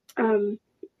 and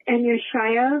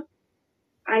Yeshaya.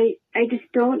 I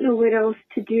just don't know what else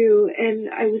to do, and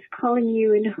I was calling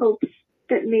you in hopes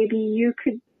that maybe you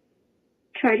could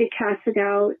try to cast it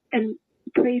out and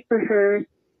pray for her.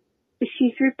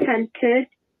 She's repented.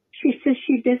 She says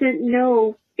she doesn't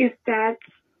know if that's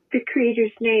the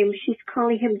Creator's name. She's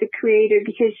calling him the Creator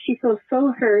because she feels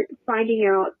so hurt finding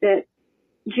out that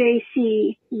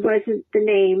JC wasn't the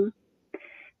name.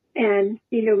 And,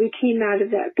 we came out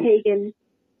of that pagan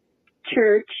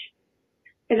church,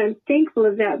 and I'm thankful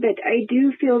of that. But I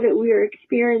do feel that we are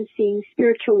experiencing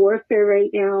spiritual warfare right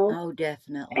now. Oh,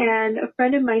 definitely. And a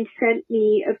friend of mine sent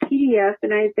me a PDF,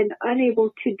 and I've been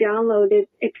unable to download it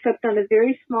except on a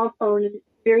very small phone, and it's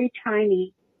very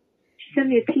tiny. She sent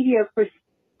me a PDF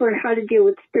for how to deal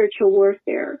with spiritual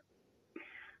warfare.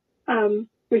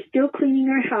 We're still cleaning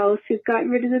our house. We've gotten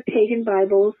rid of the pagan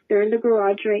Bibles. They're in the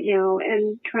garage right now,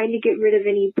 and trying to get rid of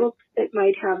any books that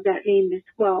might have that name as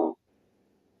well.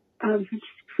 Just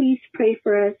please pray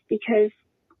for us because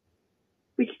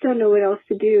we just don't know what else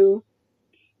to do.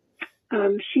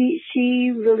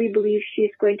 She really believes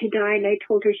she's going to die, and I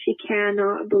told her she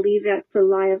cannot believe that's a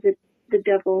lie of the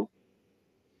devil.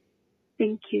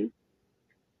 Thank you.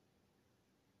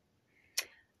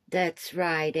 That's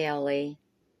right, Ellie.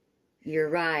 You're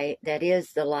right. That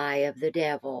is the lie of the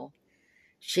devil.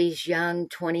 She's young,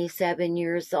 27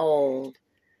 years old,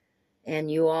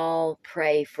 and you all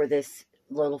pray for this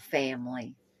little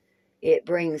family. It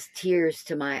brings tears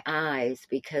to my eyes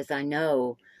because I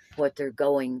know what they're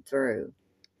going through.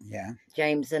 Yeah.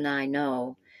 James and I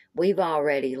know. We've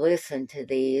already listened to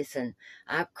these, and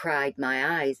I've cried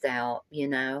my eyes out, you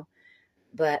know.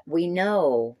 But we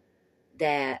know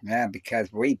that... Yeah,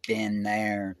 because we've been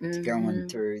there going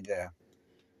through the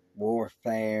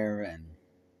warfare and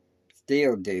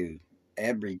still do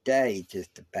every day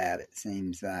just about, it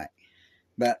seems like.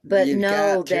 But you've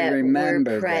know got to that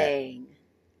remember we're praying. that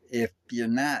if you're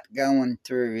not going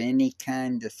through any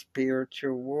kind of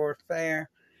spiritual warfare,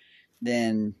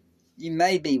 then you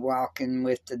may be walking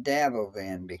with the devil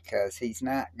then, because he's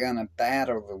not going to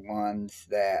battle the ones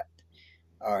that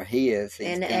are his. He's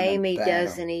and Amy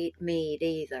doesn't eat meat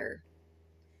either.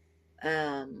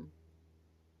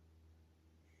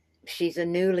 She's a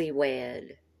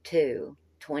newlywed too,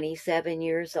 27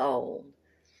 years old.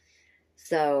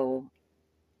 So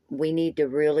we need to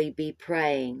really be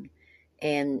praying.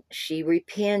 And she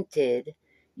repented,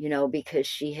 you know, because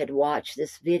she had watched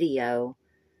this video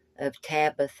of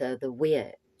Tabitha the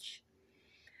witch.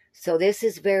 So this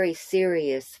is very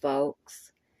serious,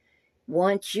 folks.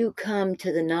 Once you come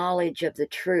to the knowledge of the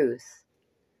truth,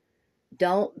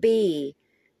 don't be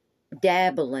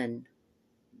dabbling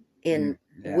in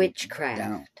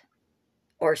witchcraft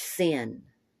or sin.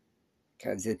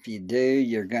 Because if you do,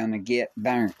 you're going to get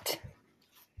burnt.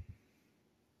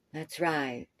 That's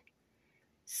right.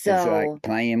 So it's like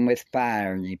playing with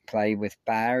fire. You play with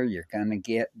fire, you're going to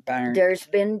get burnt. There's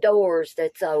been doors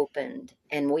that's opened,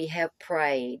 and we have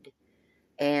prayed,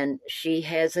 and she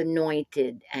has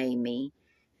anointed Amy,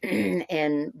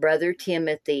 and Brother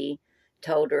Timothy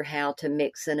told her how to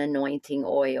mix an anointing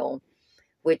oil,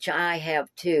 which I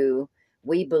have too.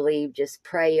 We believe just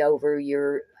pray over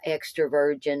your extra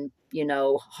virgin, you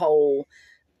know, whole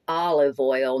olive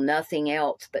oil, nothing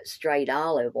else but straight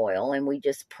olive oil, and we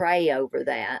just pray over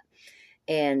that,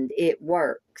 and it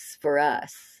works for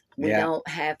us. We don't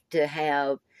have to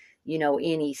have, you know,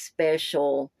 any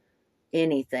special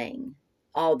anything,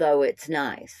 although it's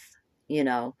nice, you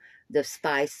know, the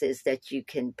spices that you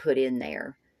can put in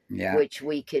there, which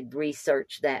we could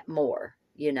research that more,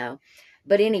 you know.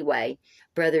 But anyway,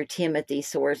 Brother Timothy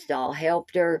Sorsdahl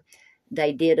helped her.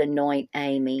 They did anoint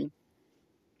Amy.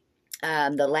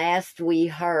 The last we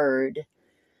heard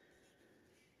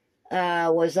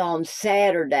was on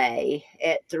Saturday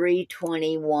at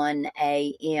 3:21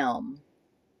 a.m.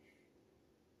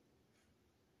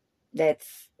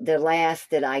 That's the last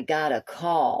that I got a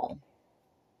call.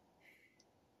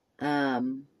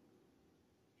 But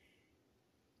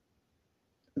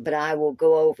I will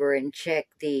go over and check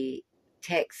the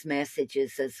text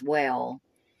messages as well.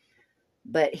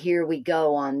 But here we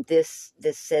go on this.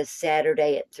 This says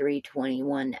Saturday at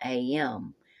 3:21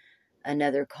 a.m.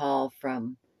 Another call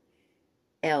from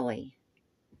Ellie.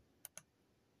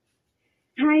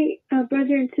 Hi,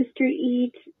 Brother and Sister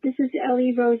Eve. This is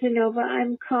Ellie Rosanova.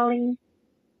 I'm calling.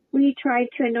 We tried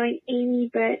to anoint Amy,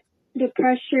 but the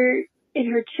pressure in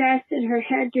her chest and her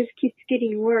head just keeps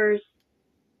getting worse.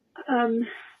 I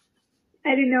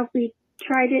don't know if we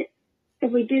tried it,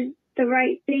 if we did the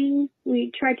right thing.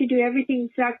 We tried to do everything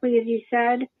exactly as you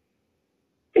said.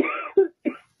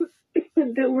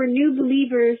 But we're new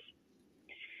believers,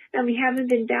 and we haven't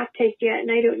been baptized yet,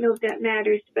 and I don't know if that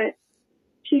matters, but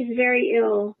she's very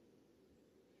ill.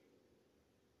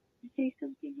 Say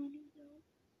something on it?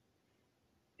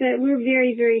 But we're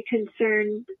very, very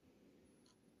concerned.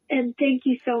 And thank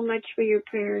you so much for your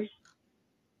prayers.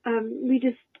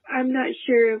 I'm not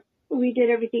sure if we did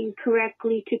everything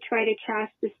correctly to try to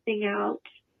cast this thing out.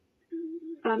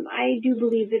 I do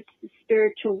believe it's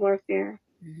spiritual warfare.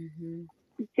 Mm-hmm.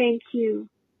 Thank you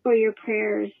for your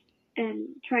prayers and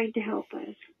trying to help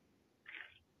us.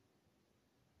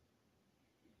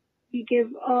 We give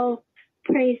all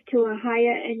praise to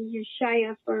Ahaya and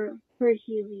Yeshaya for her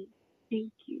healing.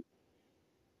 Thank you.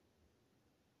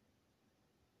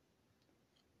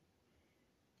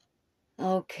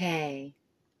 Okay.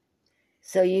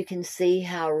 So you can see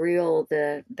how real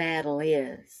the battle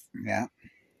is. Yeah.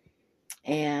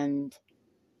 And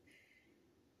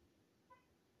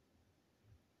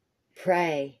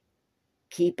pray.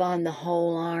 Keep on the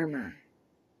whole armor.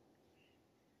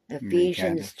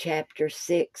 Ephesians chapter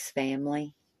 6,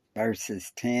 family.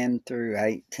 Verses 10 through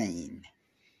 18.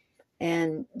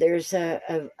 And there's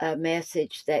a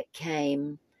message that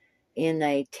came in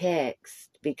a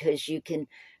text, because you can,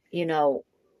 you know,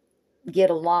 get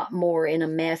a lot more in a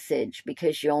message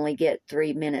because you only get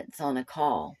 3 minutes on a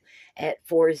call at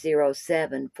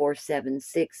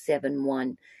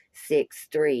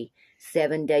 407-476-7163.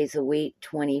 7 days a week,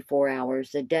 24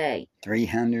 hours a day.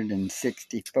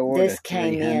 364 This to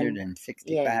came in, 365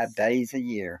 yes, days a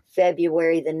year.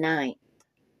 February the 9th,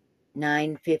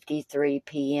 9:53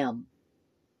 p.m.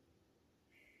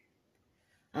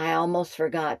 I almost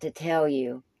forgot to tell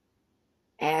you,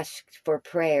 asked for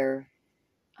prayer.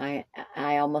 I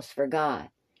almost forgot.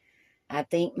 I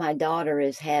think my daughter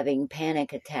is having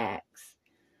panic attacks.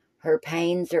 Her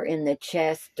pains are in the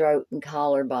chest, throat, and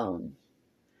collarbone.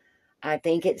 I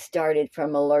think it started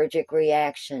from allergic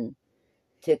reaction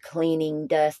to cleaning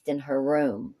dust in her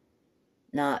room.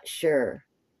 Not sure.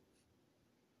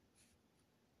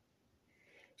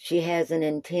 She has an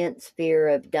intense fear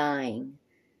of dying.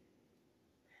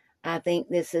 I think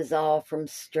this is all from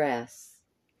stress.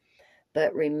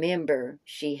 But remember,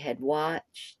 she had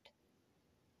watched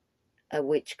a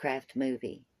witchcraft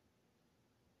movie.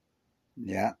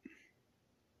 Yeah.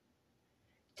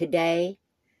 Today,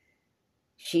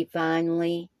 she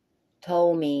finally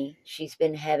told me she's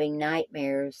been having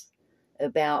nightmares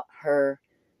about her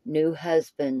new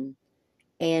husband,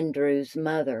 Andrew's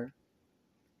mother,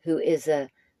 who is a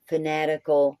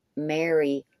fanatical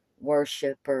Mary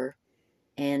worshiper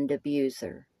and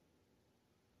abuser.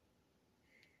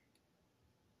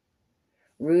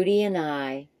 Rudy and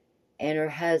I and her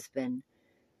husband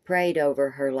prayed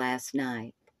over her last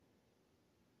night.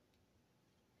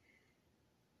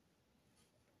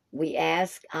 We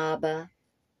asked Abba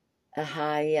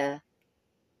Ahaya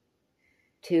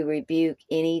to rebuke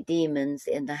any demons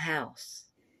in the house.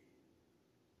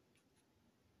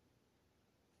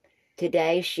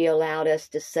 Today she allowed us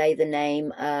to say the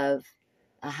name of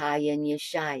Ahaya and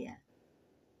Yeshaya.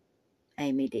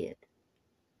 Amy did.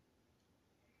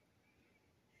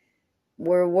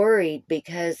 We're worried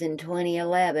because in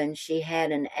 2011 she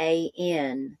had an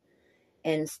AN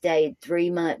and stayed 3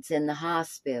 months in the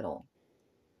hospital.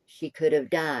 She could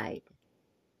have died.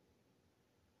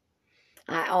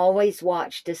 I always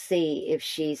watch to see if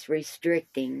she's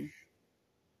restricting.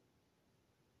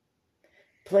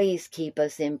 Please keep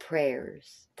us in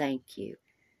prayers. Thank you.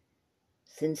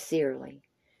 Sincerely,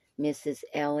 Mrs.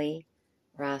 Ellie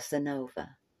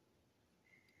Rosanova.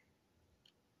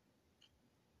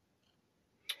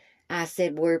 I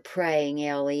said, we're praying,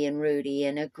 Ellie and Rudy,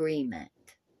 in agreement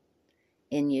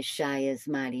in Yeshua's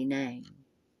mighty name.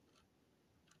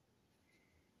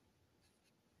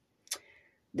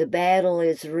 The battle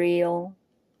is real,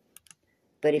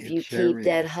 but if you keep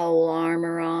that whole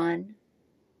armor on,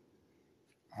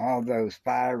 all those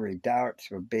fiery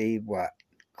darts will be what?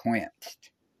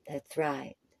 Quenched. That's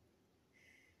right.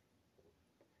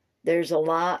 There's a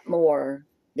lot more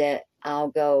that I'll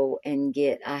go and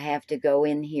get. I have to go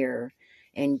in here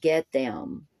and get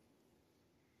them.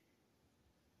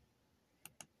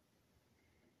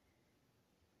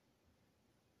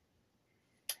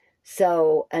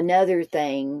 So another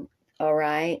thing, all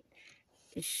right,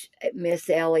 Miss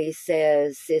Ellie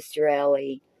says, Sister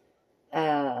Ellie,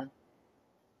 that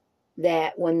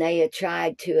when they had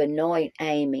tried to anoint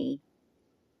Amy,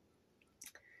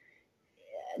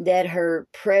 that her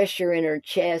pressure in her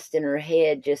chest and her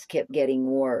head just kept getting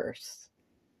worse.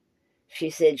 She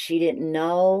said she didn't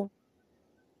know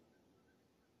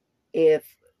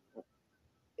if,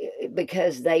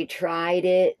 because they tried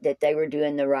it, that they were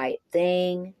doing the right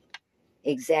thing,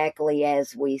 exactly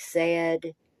as we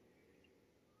said,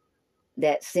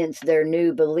 that since they're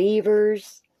new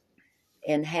believers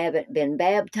and haven't been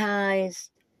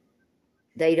baptized,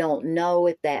 they don't know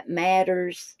if that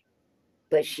matters,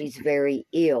 but she's very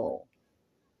ill.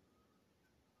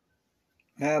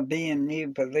 Well, being new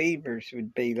believers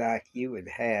would be like you would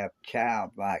have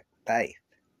childlike faith.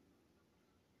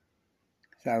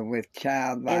 So with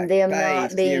childlike and them faith,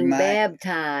 not being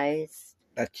baptized,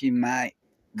 but you might,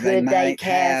 could they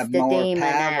cast the demon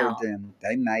out?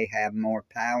 They may have more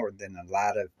power than a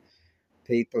lot of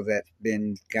people that's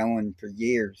been going for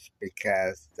years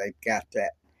because they've got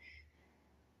that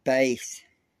base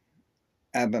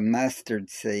of a mustard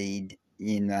seed,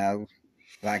 you know,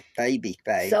 like baby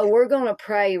faith. So we're going to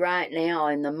pray right now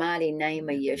in the mighty name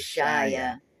of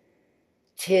Yeshua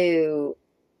to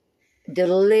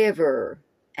deliver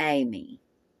Amy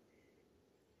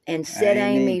and set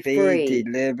Amy free,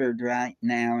 delivered right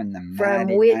now in the from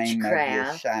mighty witchcraft, name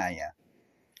of Yeshua,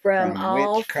 from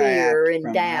all fear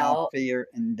and doubt. All fear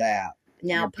and doubt.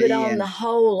 Now put on the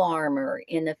whole armor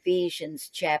in Ephesians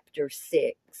chapter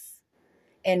 6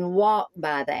 and walk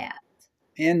by that.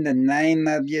 In the name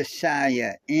of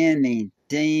Yeshua, any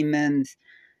demons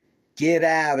get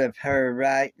out of her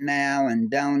right now and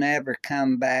don't ever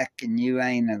come back, and you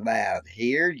ain't allowed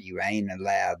here, you ain't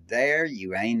allowed there,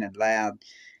 you ain't allowed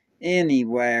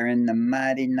anywhere in the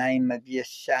mighty name of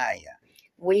Yeshua.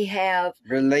 We have...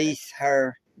 Release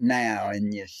her now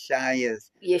in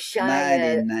Yeshua's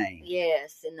mighty name.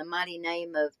 Yes, in the mighty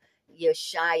name of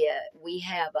Yeshua, we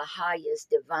have Ahaya's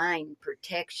divine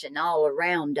protection all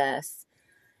around us.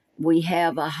 We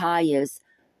have Ahaya's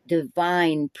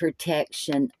divine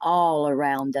protection all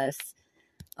around us.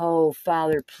 Oh,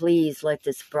 Father, please let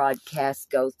this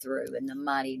broadcast go through in the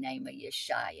mighty name of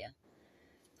Yeshua.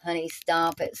 Honey,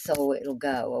 stop it so it'll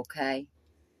go, okay?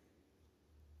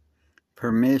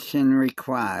 Permission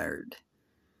required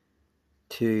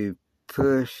to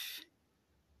push.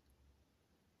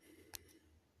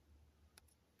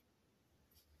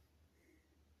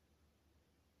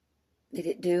 Did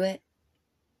it do it?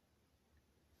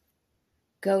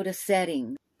 Go to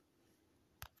settings.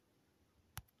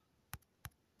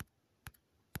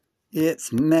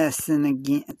 It's messing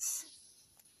against.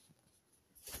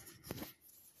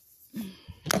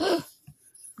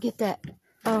 Get that.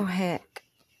 Oh, heck.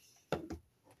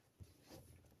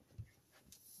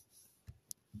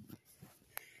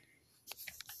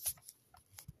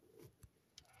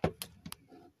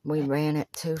 We ran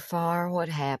it too far. What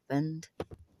happened?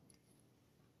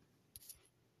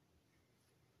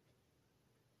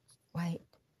 Wait.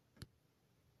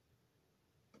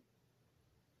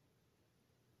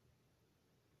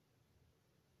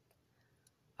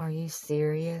 Are you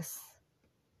serious?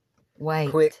 Wait.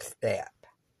 Quick step.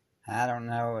 I don't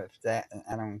know if that,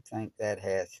 I don't think that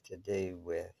has to do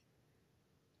with.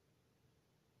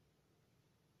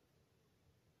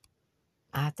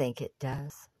 I think it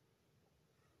does.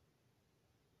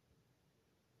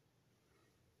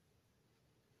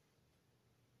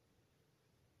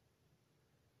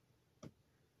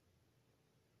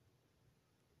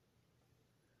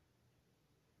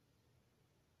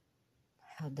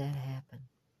 How'd that happen?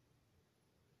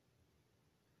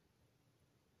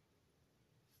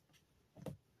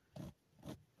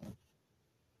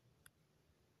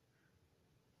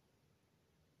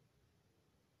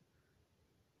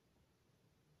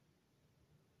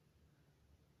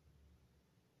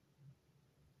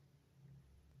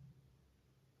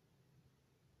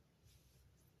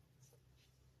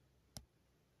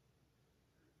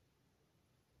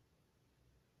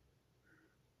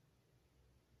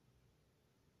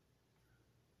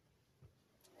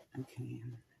 Okay.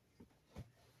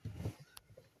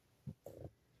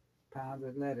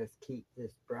 Father, let us keep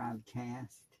this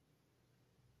broadcast.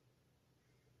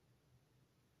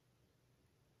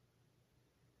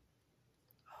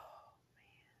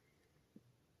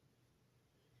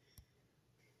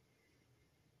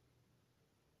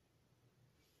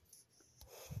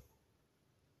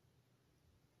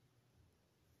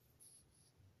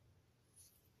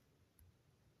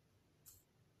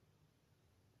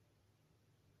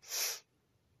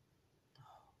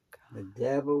 The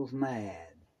devil's mad.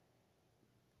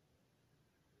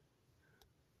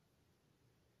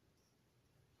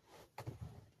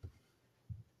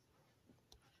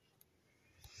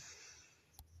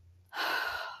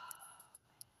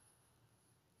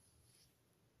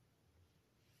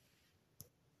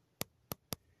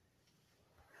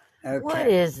 Okay. What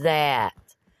is that?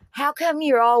 How come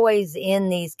you're always in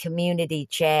these community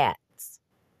chats?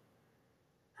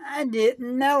 I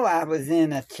didn't know I was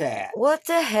in a chat. What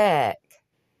the heck?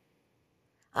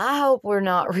 I hope we're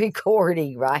not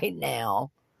recording right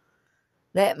now.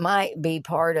 That might be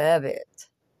part of it.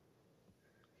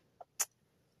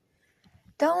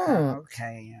 Don't.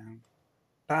 Okay.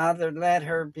 Father, let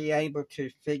her be able to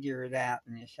figure it out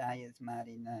in Yeshua's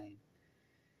mighty name.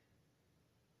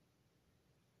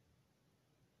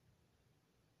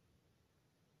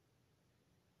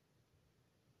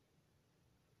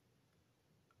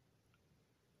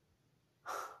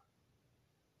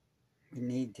 We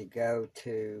need to go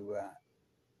to...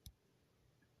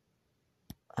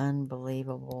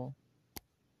 Unbelievable.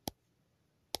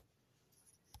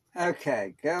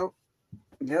 Okay, go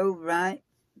right,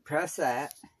 press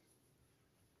that.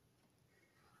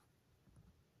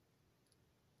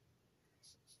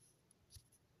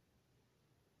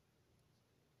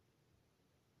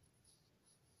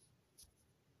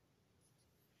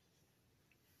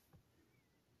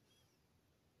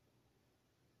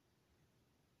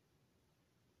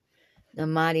 The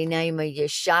mighty name of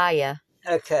Yeshua.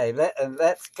 Okay,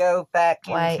 let's go back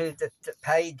into the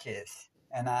pages.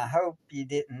 And I hope you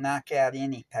didn't knock out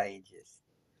any pages.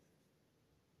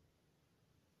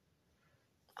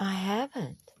 I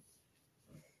haven't.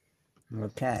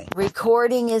 Okay.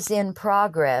 Recording is in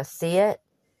progress. See it?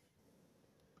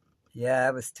 Yeah,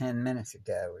 it was 10 minutes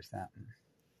ago or something.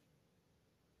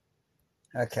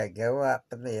 Okay, go up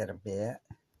a little bit.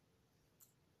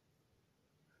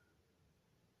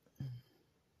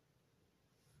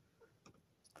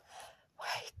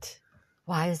 Wait,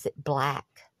 why is it black?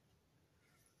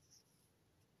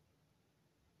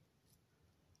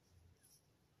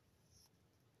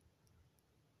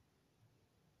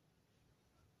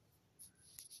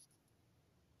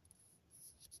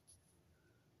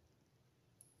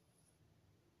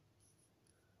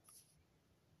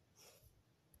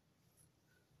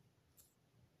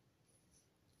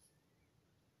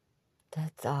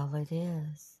 That's all it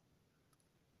is.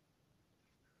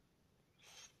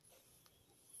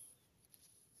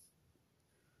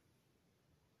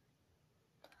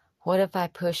 What if I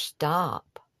push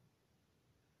stop?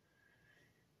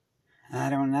 I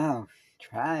don't know.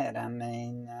 Try it. I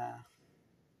mean, I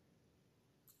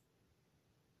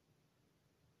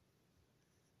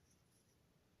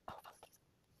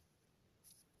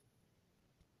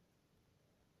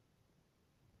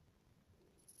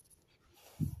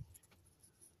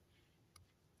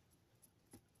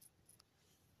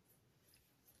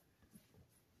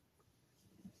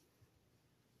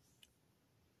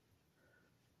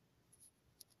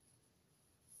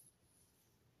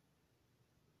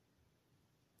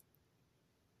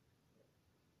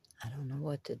don't know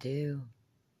what to do.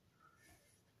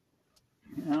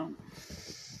 you know,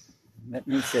 let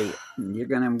me see it. You're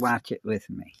going to watch it with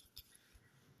me.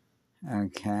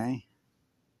 Okay.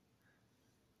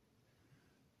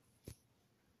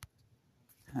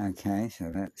 Okay,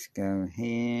 so let's go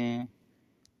here.